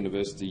Open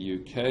University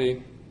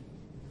UK.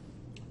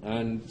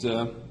 And,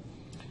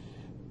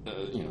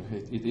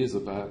 it is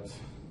about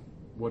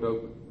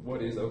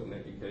what is open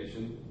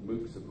education.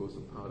 MOOCs, of course,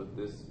 are part of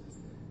this.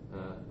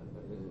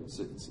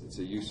 It's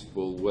a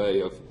useful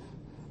way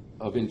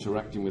of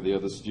interacting with the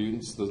other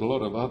students. There's a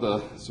lot of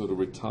other sort of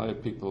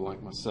retired people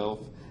like myself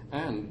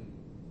and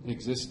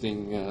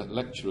existing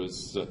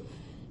lecturers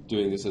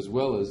doing this, as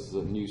well as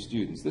new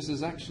students. This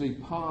is actually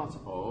part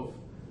of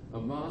a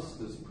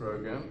master's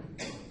program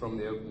from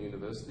the Open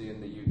University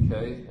in the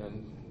UK,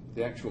 and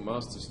the actual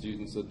master's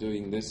students are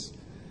doing this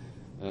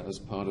as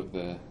part of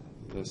their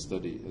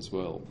study as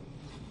well.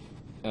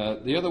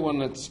 The other one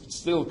that's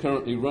still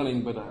currently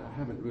running, but I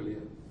haven't really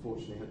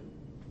unfortunately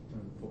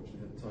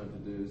had time to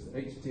do, is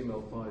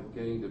HTML5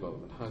 game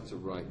development, how to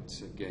write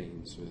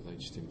games with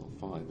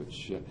HTML5,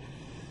 which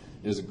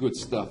is good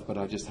stuff, but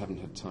I just haven't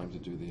had time to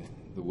do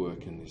the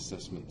work and the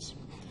assessments.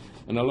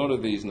 And a lot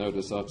of these,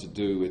 notice, are to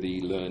do with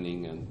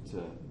e-learning and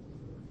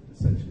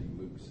essentially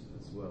MOOCs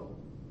as well.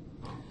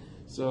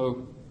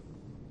 So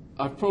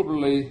I've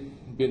probably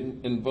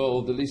been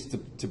involved, at least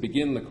to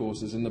begin the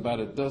courses, in about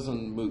a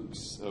dozen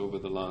MOOCs over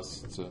the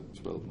last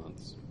 12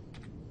 months.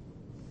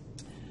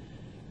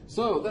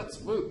 So that's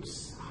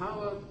MOOCs. How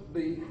are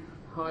the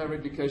higher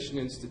education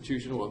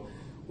institutions, or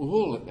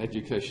all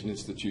education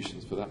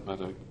institutions for that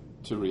matter,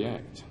 to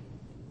react?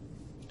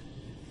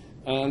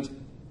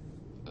 And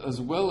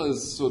as well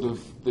as sort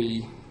of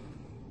the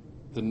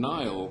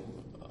denial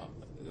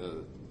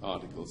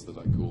articles that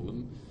I call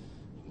them,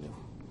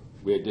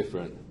 we're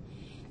different.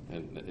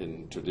 And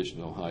in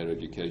traditional higher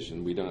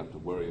education, we don't have to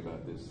worry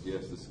about this.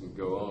 Yes, this can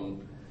go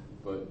on,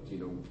 but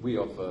we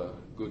offer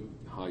good,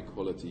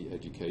 high-quality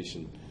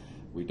education.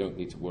 We don't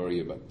need to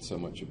worry so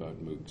much about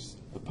MOOCs.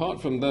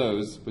 Apart from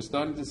those, we're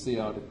starting to see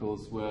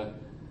articles where,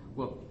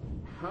 well,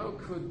 how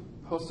could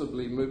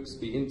possibly MOOCs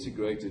be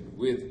integrated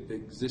with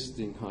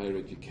existing higher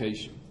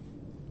education?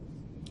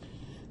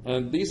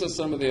 And these are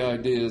some of the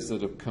ideas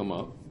that have come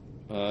up.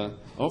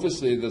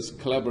 Obviously, there's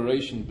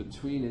collaboration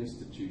between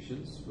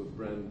institutions for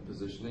brand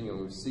positioning, and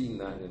we've seen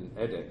that in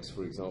edX,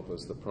 for example,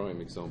 as the prime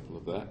example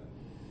of that.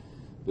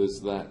 There's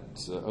that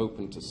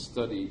Open to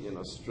Study in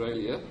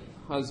Australia.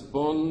 Has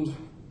Bond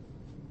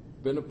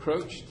been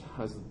approached?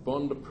 Has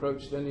Bond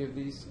approached any of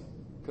these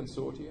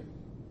consortia?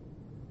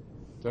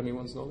 To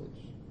anyone's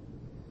knowledge?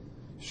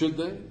 Should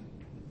they?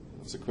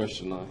 That's a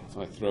question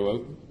I throw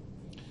open.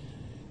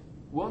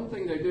 One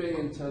thing they're doing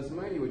in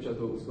Tasmania, which I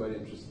thought was quite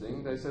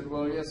interesting, they said,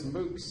 well, yes,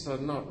 MOOCs are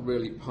not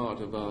really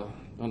part of our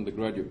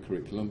undergraduate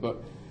curriculum,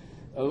 but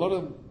a lot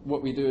of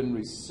what we do in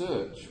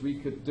research, we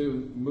could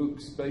do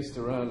MOOCs based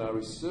around our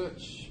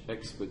research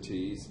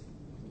expertise,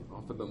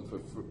 offer them for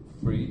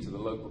free to the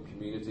local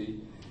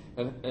community,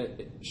 and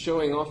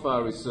showing off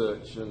our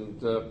research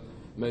and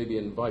maybe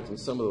inviting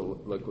some of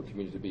the local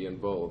community to be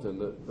involved. And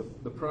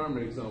the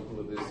primary example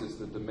of this is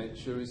the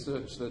dementia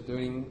research they're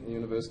doing at the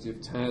University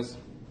of Tas.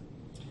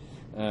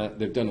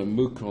 They've done a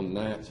MOOC on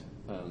that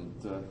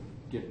and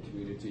get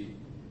community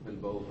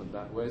involvement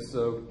that way.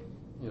 So,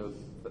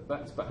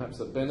 that's perhaps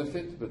a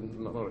benefit, but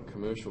not a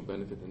commercial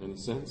benefit in any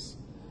sense.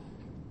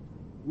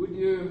 Would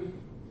you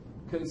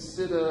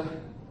consider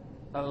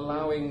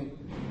allowing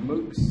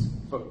MOOCs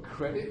for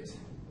credit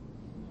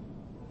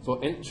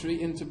for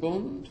entry into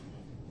Bond?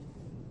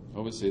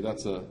 Obviously,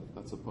 that's a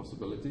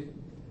possibility.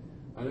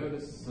 I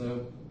notice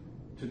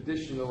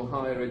traditional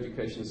higher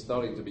education is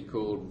starting to be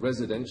called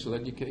residential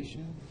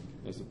education,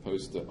 as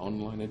opposed to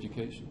online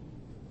education.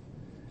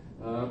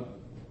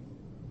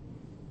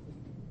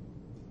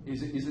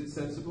 Is it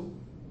sensible?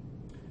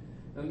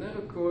 And then,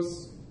 of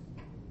course,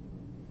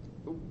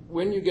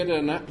 when you get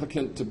an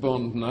applicant to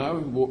Bond now,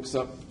 who walks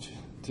up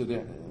to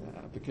the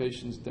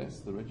applications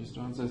desk, the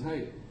registrar, and says,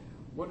 hey,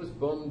 what is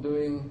Bond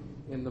doing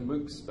in the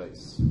MOOC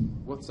space?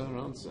 What's our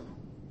answer?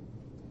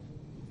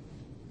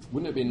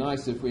 Wouldn't it be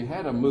nice if we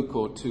had a MOOC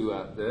or two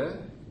out there,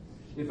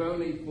 if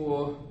only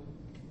for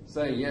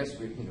saying, yes,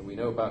 we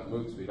know about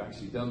MOOCs, we've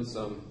actually done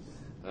some.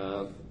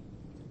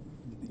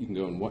 You can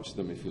go and watch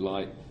them if you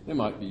like. They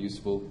might be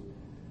useful.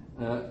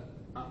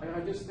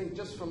 I just think,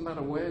 just from that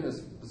awareness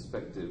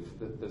perspective,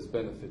 that there's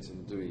benefit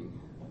in doing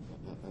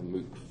a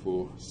MOOC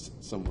for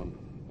someone,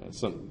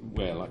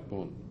 somewhere like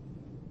Bond.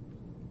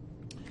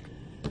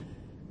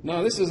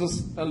 Now, this is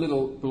a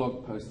little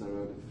blog post I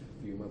wrote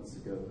a few months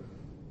ago.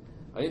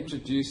 I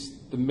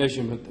introduced the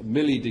measurement of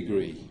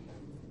millidegree,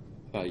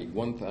 a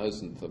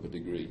 1,000th of a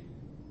degree.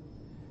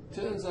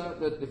 Turns out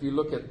that if you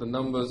look at the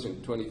numbers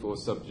in 24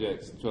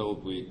 subjects,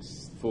 12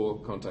 weeks, 4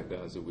 contact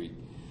hours a week,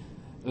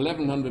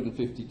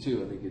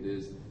 1152, I think it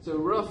is. So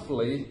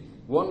roughly,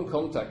 one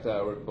contact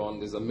hour at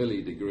Bond is a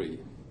millidegree,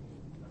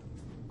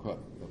 quite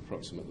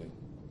approximately.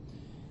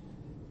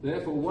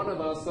 Therefore, one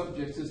of our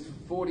subjects is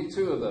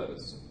 42 of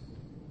those.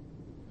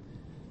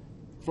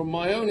 From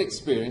my own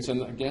experience,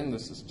 and again,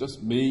 this is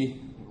just me,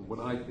 what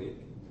I think,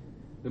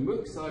 the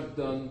MOOCs I've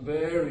done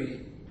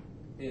vary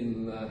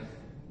in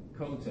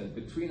content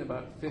between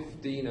about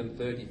 15 and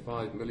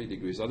 35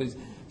 millidegrees.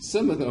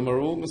 Some of them are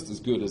almost as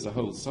good as a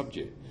whole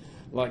subject.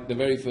 Like the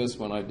very first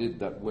one I did,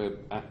 that web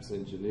apps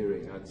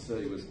engineering, I'd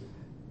say was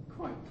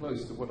quite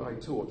close to what I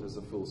taught as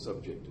a full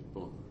subject at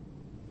Bond.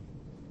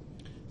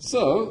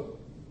 So,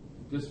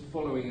 just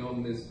following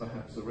on this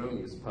perhaps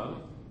erroneous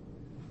path,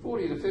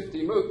 40 to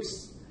 50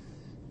 MOOCs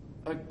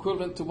are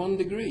equivalent to 1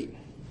 degree.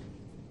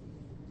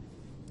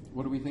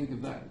 What do we think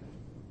of that?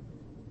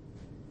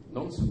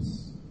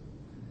 Nonsense.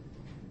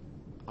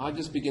 I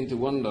just begin to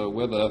wonder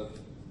whether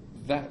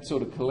that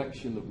sort of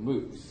collection of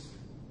MOOCs,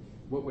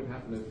 what would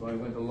happen if I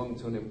went along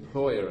to an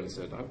employer and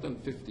said, I've done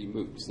 50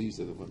 MOOCs, these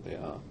are what they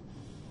are.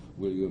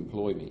 Will you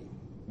employ me?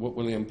 What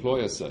will the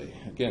employer say?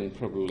 Again,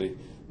 probably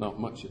not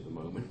much at the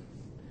moment.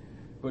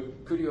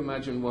 But could you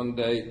imagine one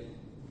day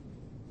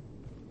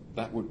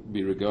that would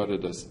be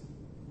regarded as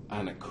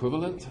an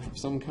equivalent of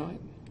some kind?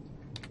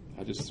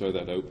 I just throw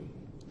that open.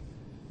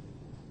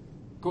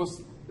 Of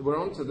course, we're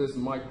on to this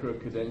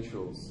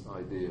micro-credentials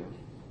idea.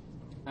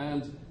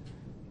 And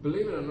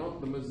believe it or not,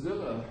 the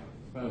Mozilla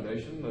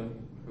Foundation,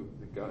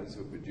 the guys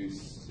who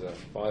produce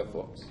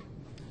Firefox,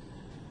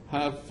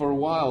 have for a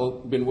while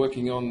been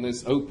working on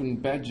this Open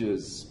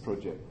Badges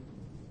project.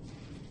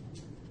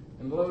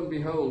 And lo and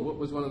behold, what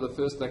was one of the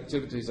first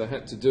activities I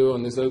had to do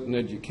on this open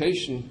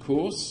education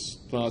course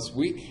last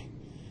week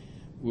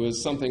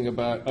was something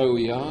about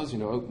OERs,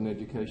 open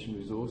education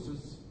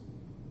resources.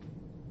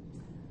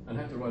 And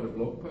I had to write a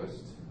blog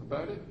post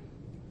about it.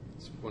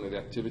 It's one of the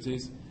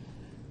activities.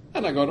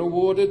 And I got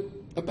awarded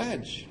a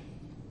badge.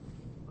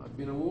 I've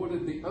been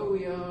awarded the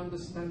OER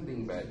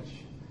Understanding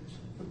Badge.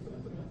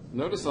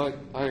 Notice I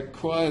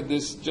acquired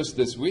this just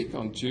this week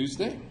on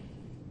Tuesday.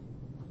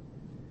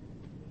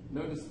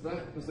 Notice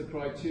that was the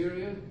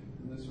criteria,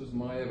 and this was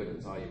my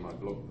evidence, i.e. my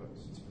blog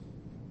post.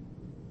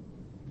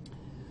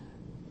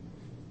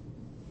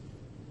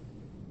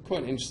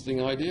 Quite an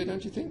interesting idea,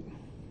 don't you think?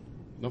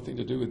 Nothing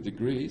to do with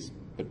degrees,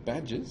 but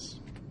badges.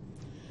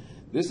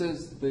 This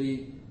is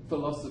the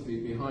philosophy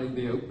behind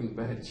the Open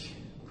Badge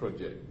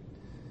project.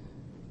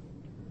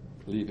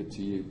 Leave it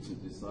to you to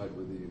decide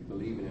whether you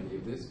believe in any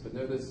of this, but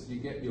notice you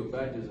get your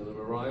badges in a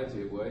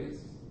variety of ways.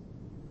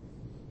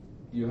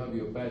 You have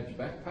your badge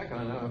backpack.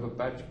 I now have a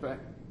badge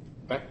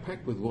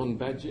backpack with one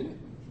badge in it.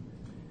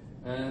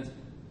 And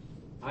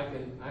I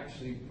can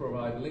actually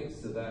provide links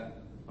to that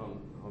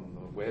on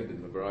the web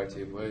in a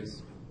variety of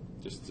ways,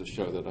 just to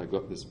show that I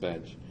got this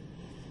badge.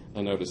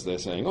 And notice they're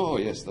saying, oh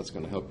yes, that's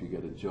going to help you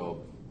get a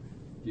job,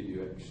 give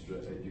you extra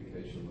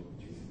educational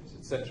opportunities,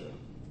 etc.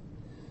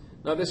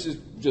 Now this is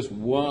just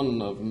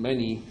one of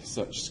many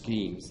such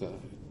schemes,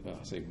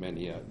 I say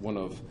many, one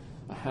of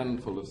a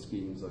handful of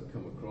schemes I've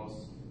come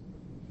across.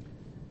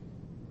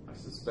 I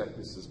suspect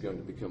this is going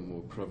to become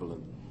more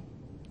prevalent.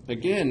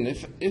 Again,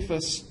 if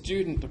a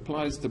student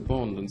applies to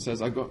Bond and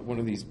says, I got one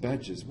of these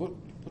badges, what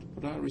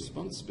would our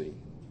response be?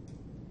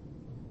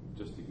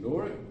 Just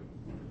ignore it?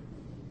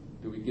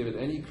 Do we give it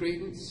any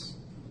credence?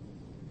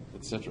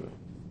 Etc.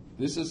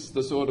 This is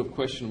the sort of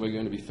question we're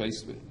going to be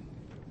faced with.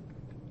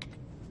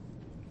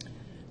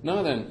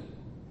 Now then,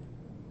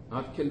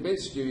 I've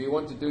convinced you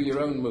want to do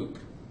your own MOOC.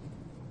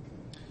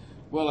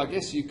 Well, I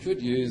guess you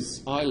could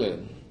use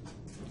iLearn.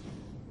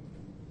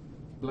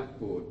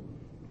 Blackboard.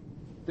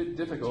 Bit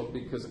difficult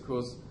because, of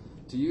course,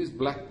 to use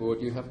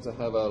Blackboard you have to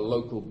have a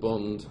local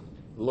Bond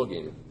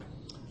login.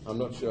 I'm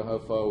not sure how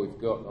far we've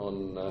got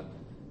on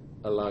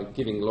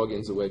giving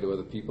logins away to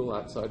other people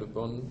outside of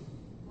Bond.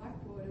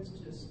 Blackboard has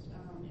just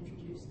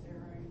introduced their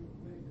own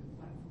MOOC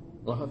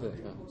platform. Oh, have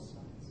they? Yeah. Course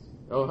sites.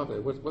 Oh, have they?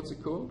 What's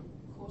it called?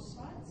 Course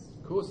sites.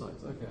 Course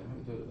sites. Okay, I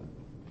haven't heard of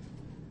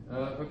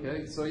that.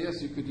 Okay, so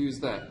yes, you could use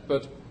that.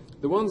 But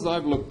the ones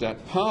I've looked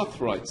at,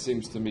 Pathwright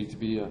seems to me to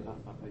be a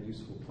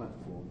useful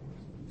platform.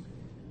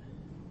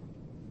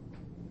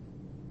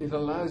 It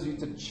allows you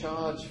to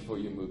charge for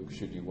your MOOC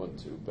should you want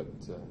to, but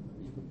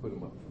you can put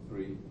them up for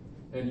free.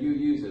 And you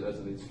use it as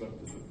an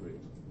instructor for free.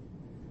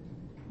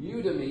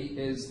 Udemy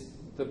is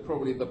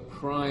probably the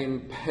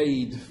prime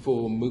paid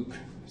for MOOC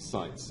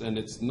sites, and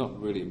it's not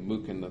really a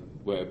MOOC in the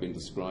way I've been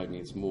describing.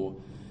 It's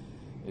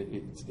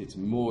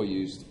more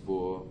used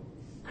for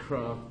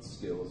craft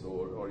skills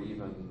or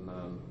even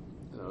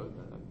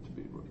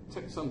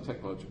some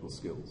technological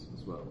skills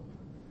as well.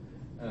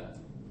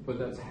 But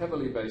that's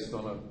heavily based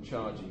on a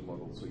charging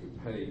model, so you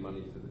pay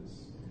money for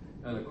this.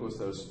 And of course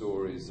there are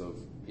stories of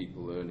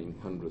people earning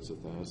hundreds of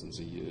thousands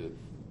a year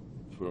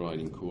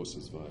providing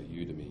courses via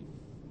Udemy.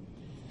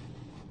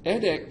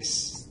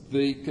 edX,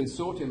 the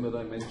consortium that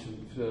I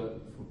mentioned for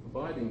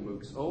providing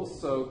MOOCs,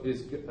 also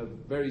is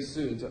very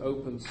soon to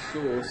open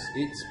source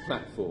its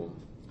platform.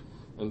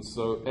 And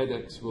so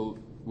edX will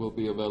will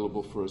be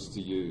available for us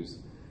to use.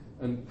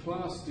 And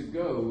Class to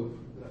Go,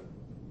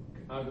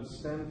 out of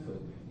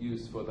Stanford,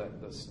 used for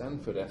that, the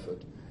Stanford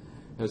effort,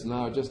 has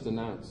now just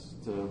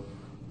announced,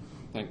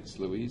 thanks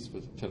Louise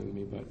for telling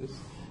me about this,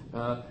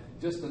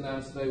 just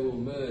announced they will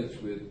merge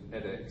with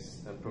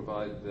edX and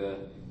provide their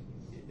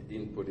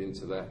input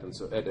into that. And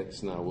so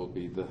edX now will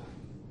be the,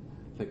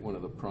 I think, one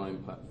of the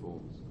prime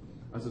platforms.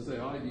 As I say,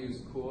 I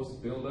use Course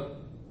Builder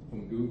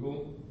from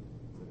Google,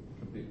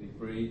 completely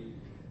free.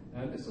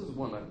 And this was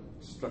one that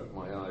struck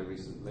my eye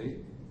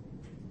recently.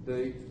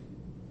 The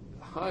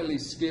highly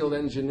skilled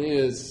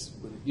engineers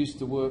who used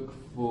to work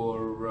for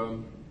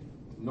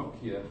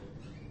Nokia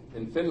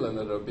in Finland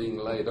that are being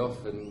laid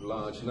off in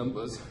large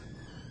numbers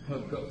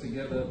have got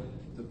together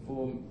to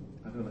form,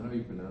 I don't know how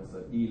you pronounce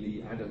that,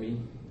 Iliademy,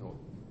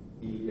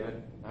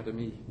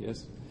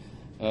 yes,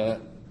 a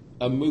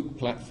MOOC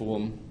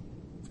platform.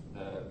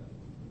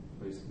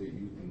 Basically,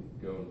 you can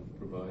go and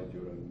provide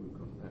your own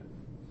MOOC on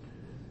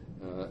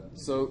that.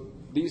 So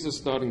these are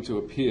starting to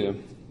appear.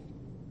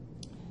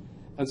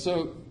 And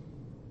so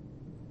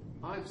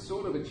I've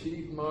sort of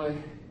achieved my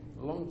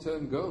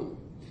long-term goal.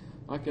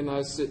 I can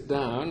now sit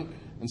down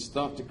and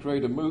start to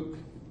create a MOOC,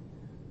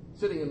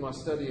 sitting in my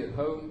study at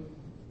home,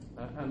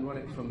 and run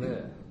it from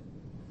there.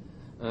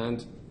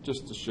 And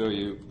just to show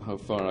you how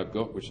far I've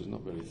got, which is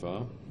not very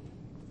far,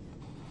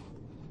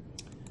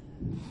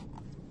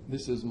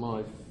 this is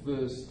my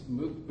first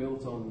MOOC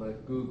built on the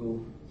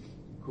Google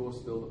Course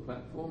Builder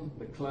platform,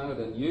 the Cloud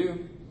and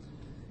You.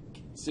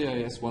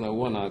 CIS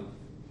 101,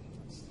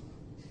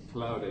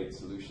 Cloud Aid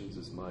Solutions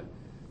is my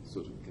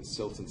sort of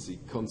consultancy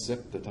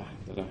concept that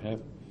I have.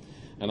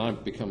 And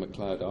I've become a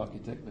cloud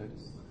architect,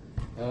 notice.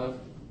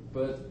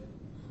 But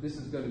this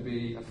is going to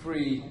be a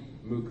free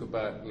MOOC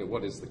about,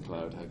 what is the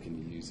cloud, how can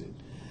you use it.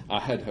 I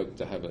had hoped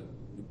to have it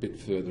a bit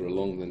further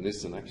along than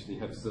this and actually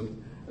have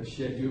a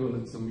schedule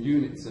and some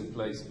units in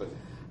place, but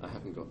I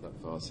haven't got that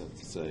far, sad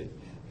to say.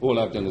 All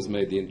I've done is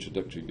made the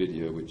introductory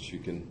video, which you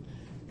can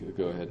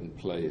go ahead and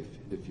play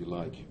if you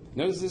like.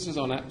 Notice this is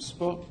on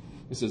AppSpot.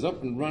 This is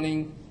up and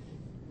running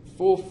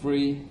for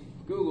free.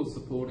 Google's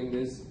supporting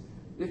this.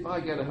 If I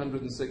get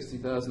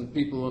 160,000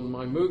 people on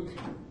my MOOC,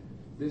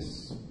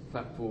 this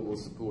platform will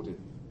support it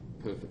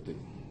perfectly.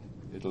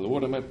 It'll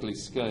automatically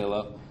scale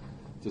up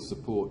to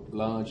support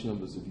large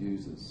numbers of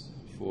users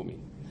for me.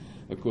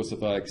 Of course,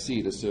 if I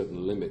exceed a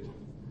certain limit,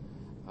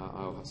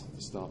 I'll have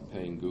to start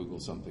paying Google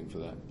something for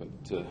that.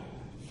 But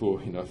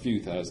for a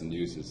few thousand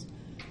users,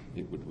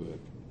 it would work.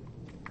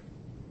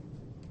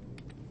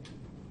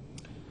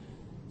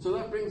 So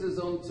that brings us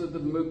on to the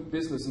MOOC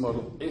business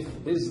model,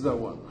 is there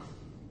one?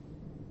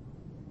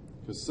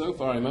 Because so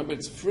far, remember,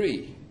 it's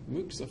free.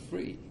 MOOCs are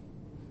free.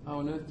 How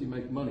on earth do you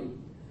make money?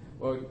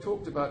 Well, we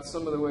talked about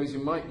some of the ways you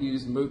might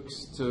use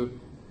MOOCs to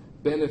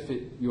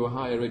benefit your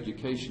higher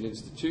education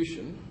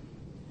institution,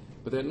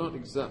 but they're not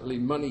exactly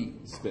money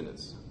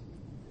spinners.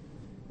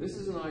 This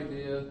is an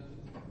idea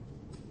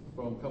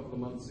from a couple of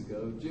months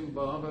ago. Jim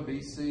Barber,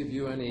 VC of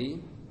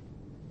UNE,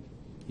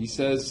 he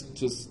says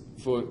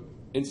for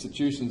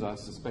institutions, I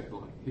suspect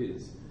like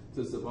his,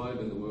 to survive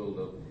in the world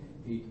of,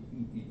 he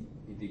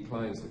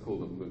declines to call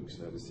them MOOCs.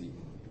 Notice he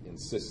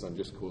insists on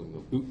just calling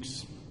them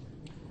MOOCs.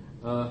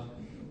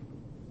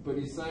 But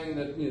he's saying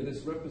that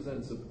this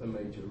represents a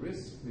major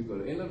risk. We've got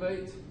to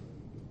innovate,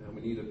 and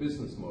we need a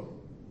business model.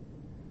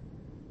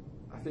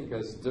 I think,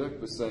 as Dirk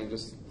was saying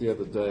just the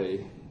other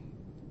day,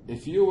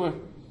 if you were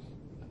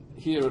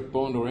here at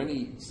Bond or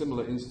any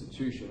similar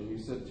institution and you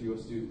said to your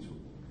students,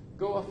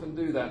 go off and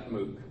do that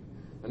MOOC,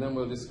 and then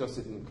we'll discuss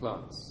it in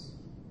class,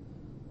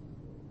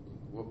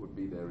 what would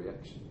be their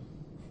reaction?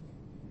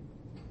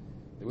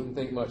 They wouldn't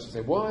think much. They'd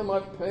say, why am I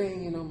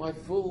paying my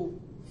full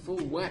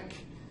whack?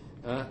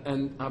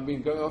 And I've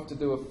been going off to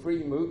do a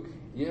free MOOC.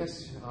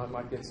 Yes, I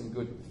might get some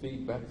good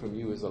feedback from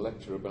you as a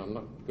lecturer, but I'm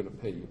not going to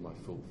pay you my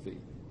full fee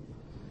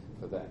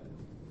for that.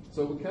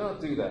 So we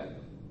can't do that.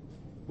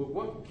 But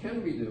what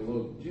can we do?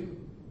 Well,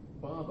 Jim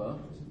Barber,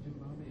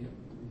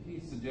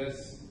 he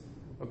suggests,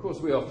 of course,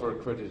 we offer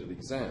accredited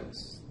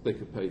exams. They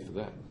could pay for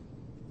that.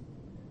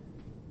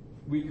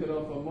 We could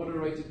offer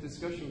moderated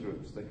discussion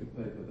groups. They could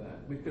pay for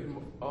that. We could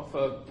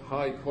offer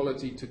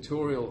high-quality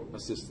tutorial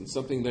assistance,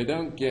 something they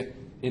don't get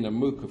in a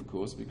MOOC, of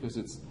course, because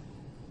it's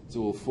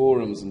all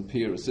forums and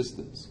peer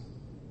assistance.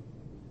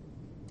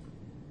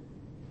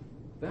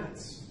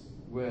 That's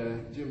where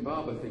Jim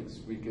Barber thinks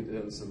we could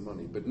earn some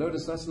money. But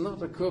notice that's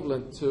not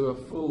equivalent to a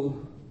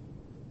full,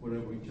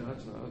 whatever we charge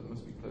now, it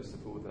must be close to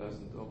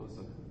 $4,000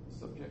 a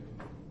subject.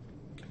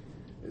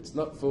 It's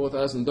not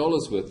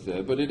 $4,000 worth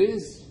there, but it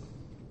is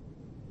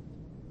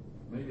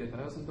maybe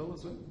 $1,000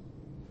 worth.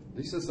 At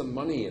least there's some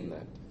money in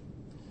that.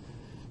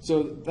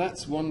 So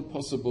that's one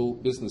possible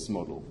business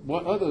model.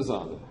 What others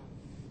are there?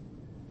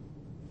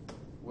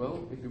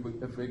 Well,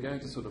 if we're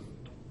going to sort of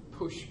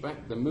push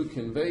back the MOOC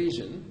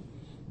invasion,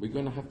 we're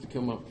going to have to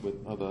come up with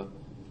other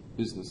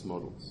business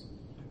models.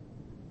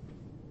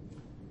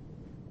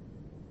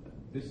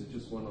 This is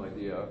just one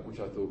idea which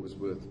I thought was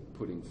worth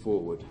putting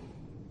forward,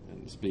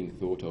 and it's being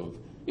thought of,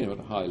 at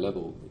a high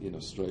level in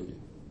Australia.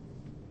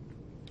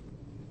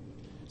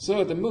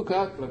 So the MOOC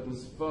outlook,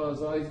 as far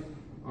as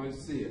I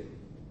see it,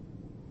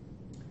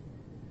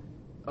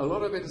 a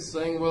lot of it is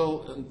saying,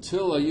 well,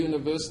 until a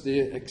university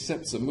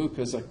accepts a MOOC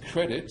as a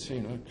credit,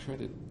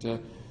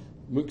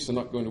 MOOCs are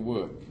not going to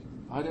work.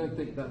 I don't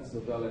think that's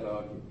a valid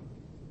argument.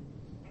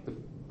 The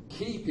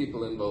key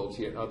people involved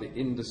here are the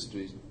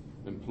industry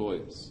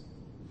employers.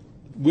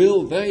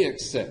 Will they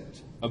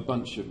accept a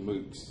bunch of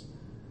MOOCs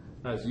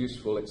as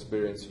useful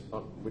experience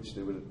on which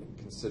they would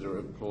consider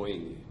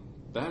employing you?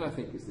 That, I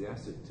think, is the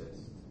acid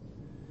test.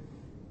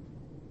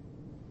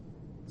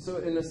 So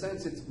in a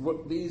sense,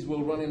 these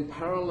will run in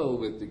parallel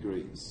with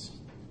degrees.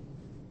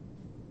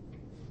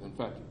 In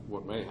fact,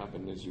 what may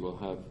happen is you will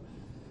have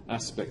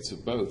aspects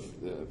of both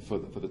for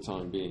the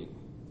time being.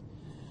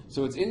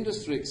 So it's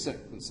industry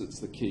acceptance that's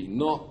the key,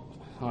 not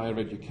higher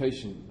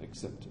education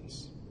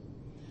acceptance.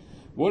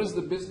 What is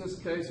the business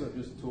case? I've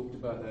just talked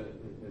about that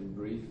in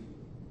brief.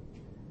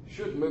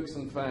 Should MOOCs,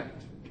 in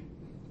fact,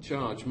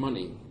 charge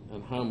money,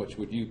 and how much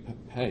would you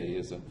pay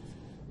as a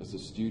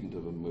student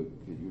of a MOOC,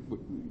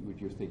 would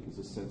you think is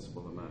a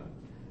sensible amount?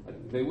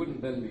 They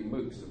wouldn't then be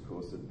MOOCs, of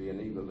course, it'd be an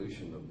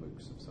evolution of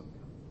MOOCs of some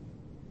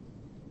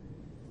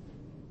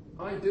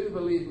kind. I do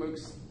believe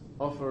MOOCs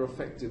offer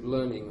effective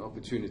learning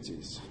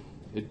opportunities.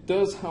 It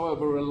does,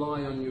 however,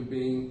 rely on you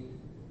being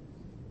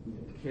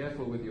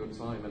careful with your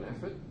time and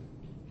effort.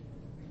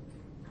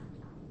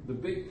 The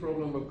big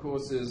problem, of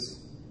course, is,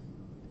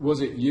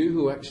 was it you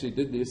who actually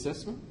did the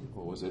assessment,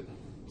 or was it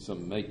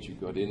some mate you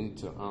got in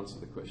to answer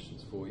the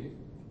questions for you?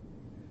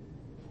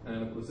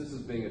 And of course, this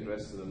is being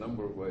addressed in a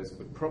number of ways,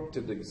 but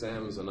proctored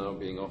exams are now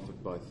being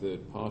offered by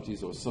third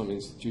parties or some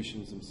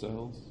institutions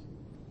themselves.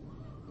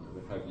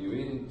 They have you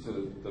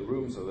into the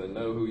room so they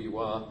know who you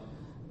are.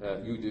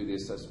 You do the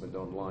assessment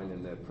online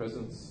in their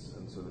presence,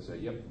 and so they say,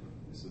 yep,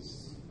 this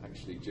is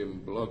actually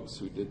Jim Bloggs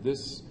who did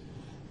this,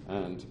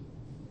 and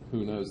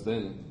who knows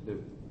then if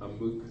a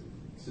MOOC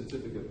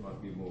certificate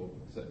might be more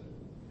acceptable.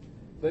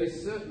 They're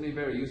certainly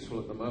very useful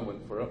at the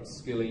moment for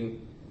upskilling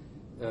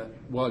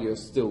while you're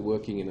still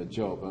working in a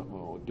job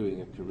or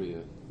doing a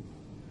career.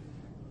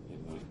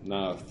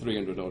 Now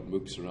 300-odd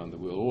MOOCs around the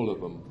world, all of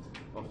them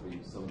offer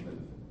you some benefit.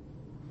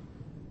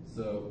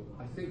 So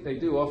I think they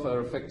do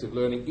offer effective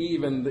learning,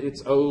 even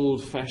its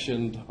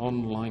old-fashioned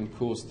online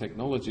course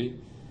technology.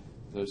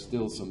 There's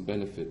still some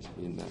benefit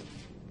in that.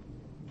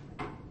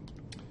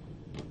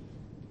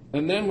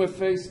 And then we're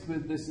faced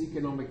with this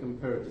economic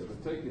imperative.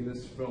 I'm taking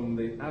this from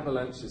the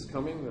Avalanche is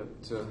Coming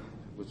that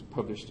was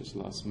published just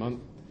last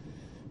month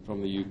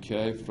from the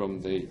UK,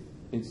 from the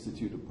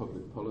Institute of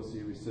Public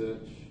Policy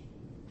Research.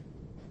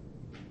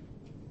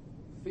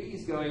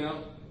 Fees going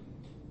up,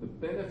 the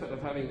benefit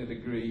of having a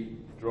degree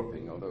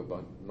dropping,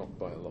 although not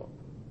by a lot.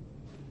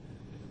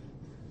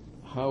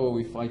 How are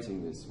we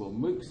fighting this? Well,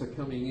 MOOCs are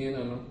coming in,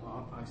 and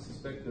I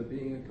suspect they're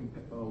being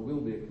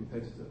will be a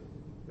competitor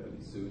fairly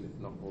soon,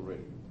 if not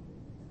already.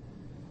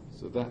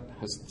 So that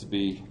has to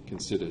be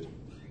considered.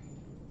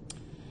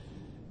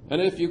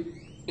 And if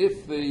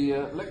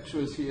the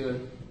lecturers here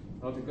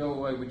are to go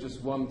away with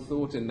just one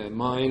thought in their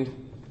mind,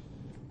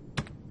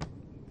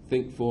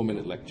 think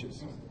 4-minute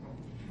lectures.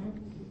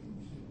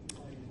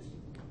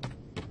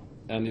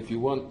 And if you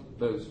want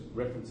those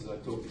references I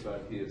talked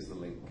about, here's the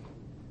link.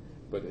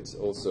 But it's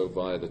also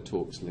via the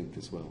talks link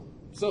as well.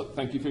 So,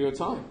 thank you for your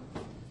time.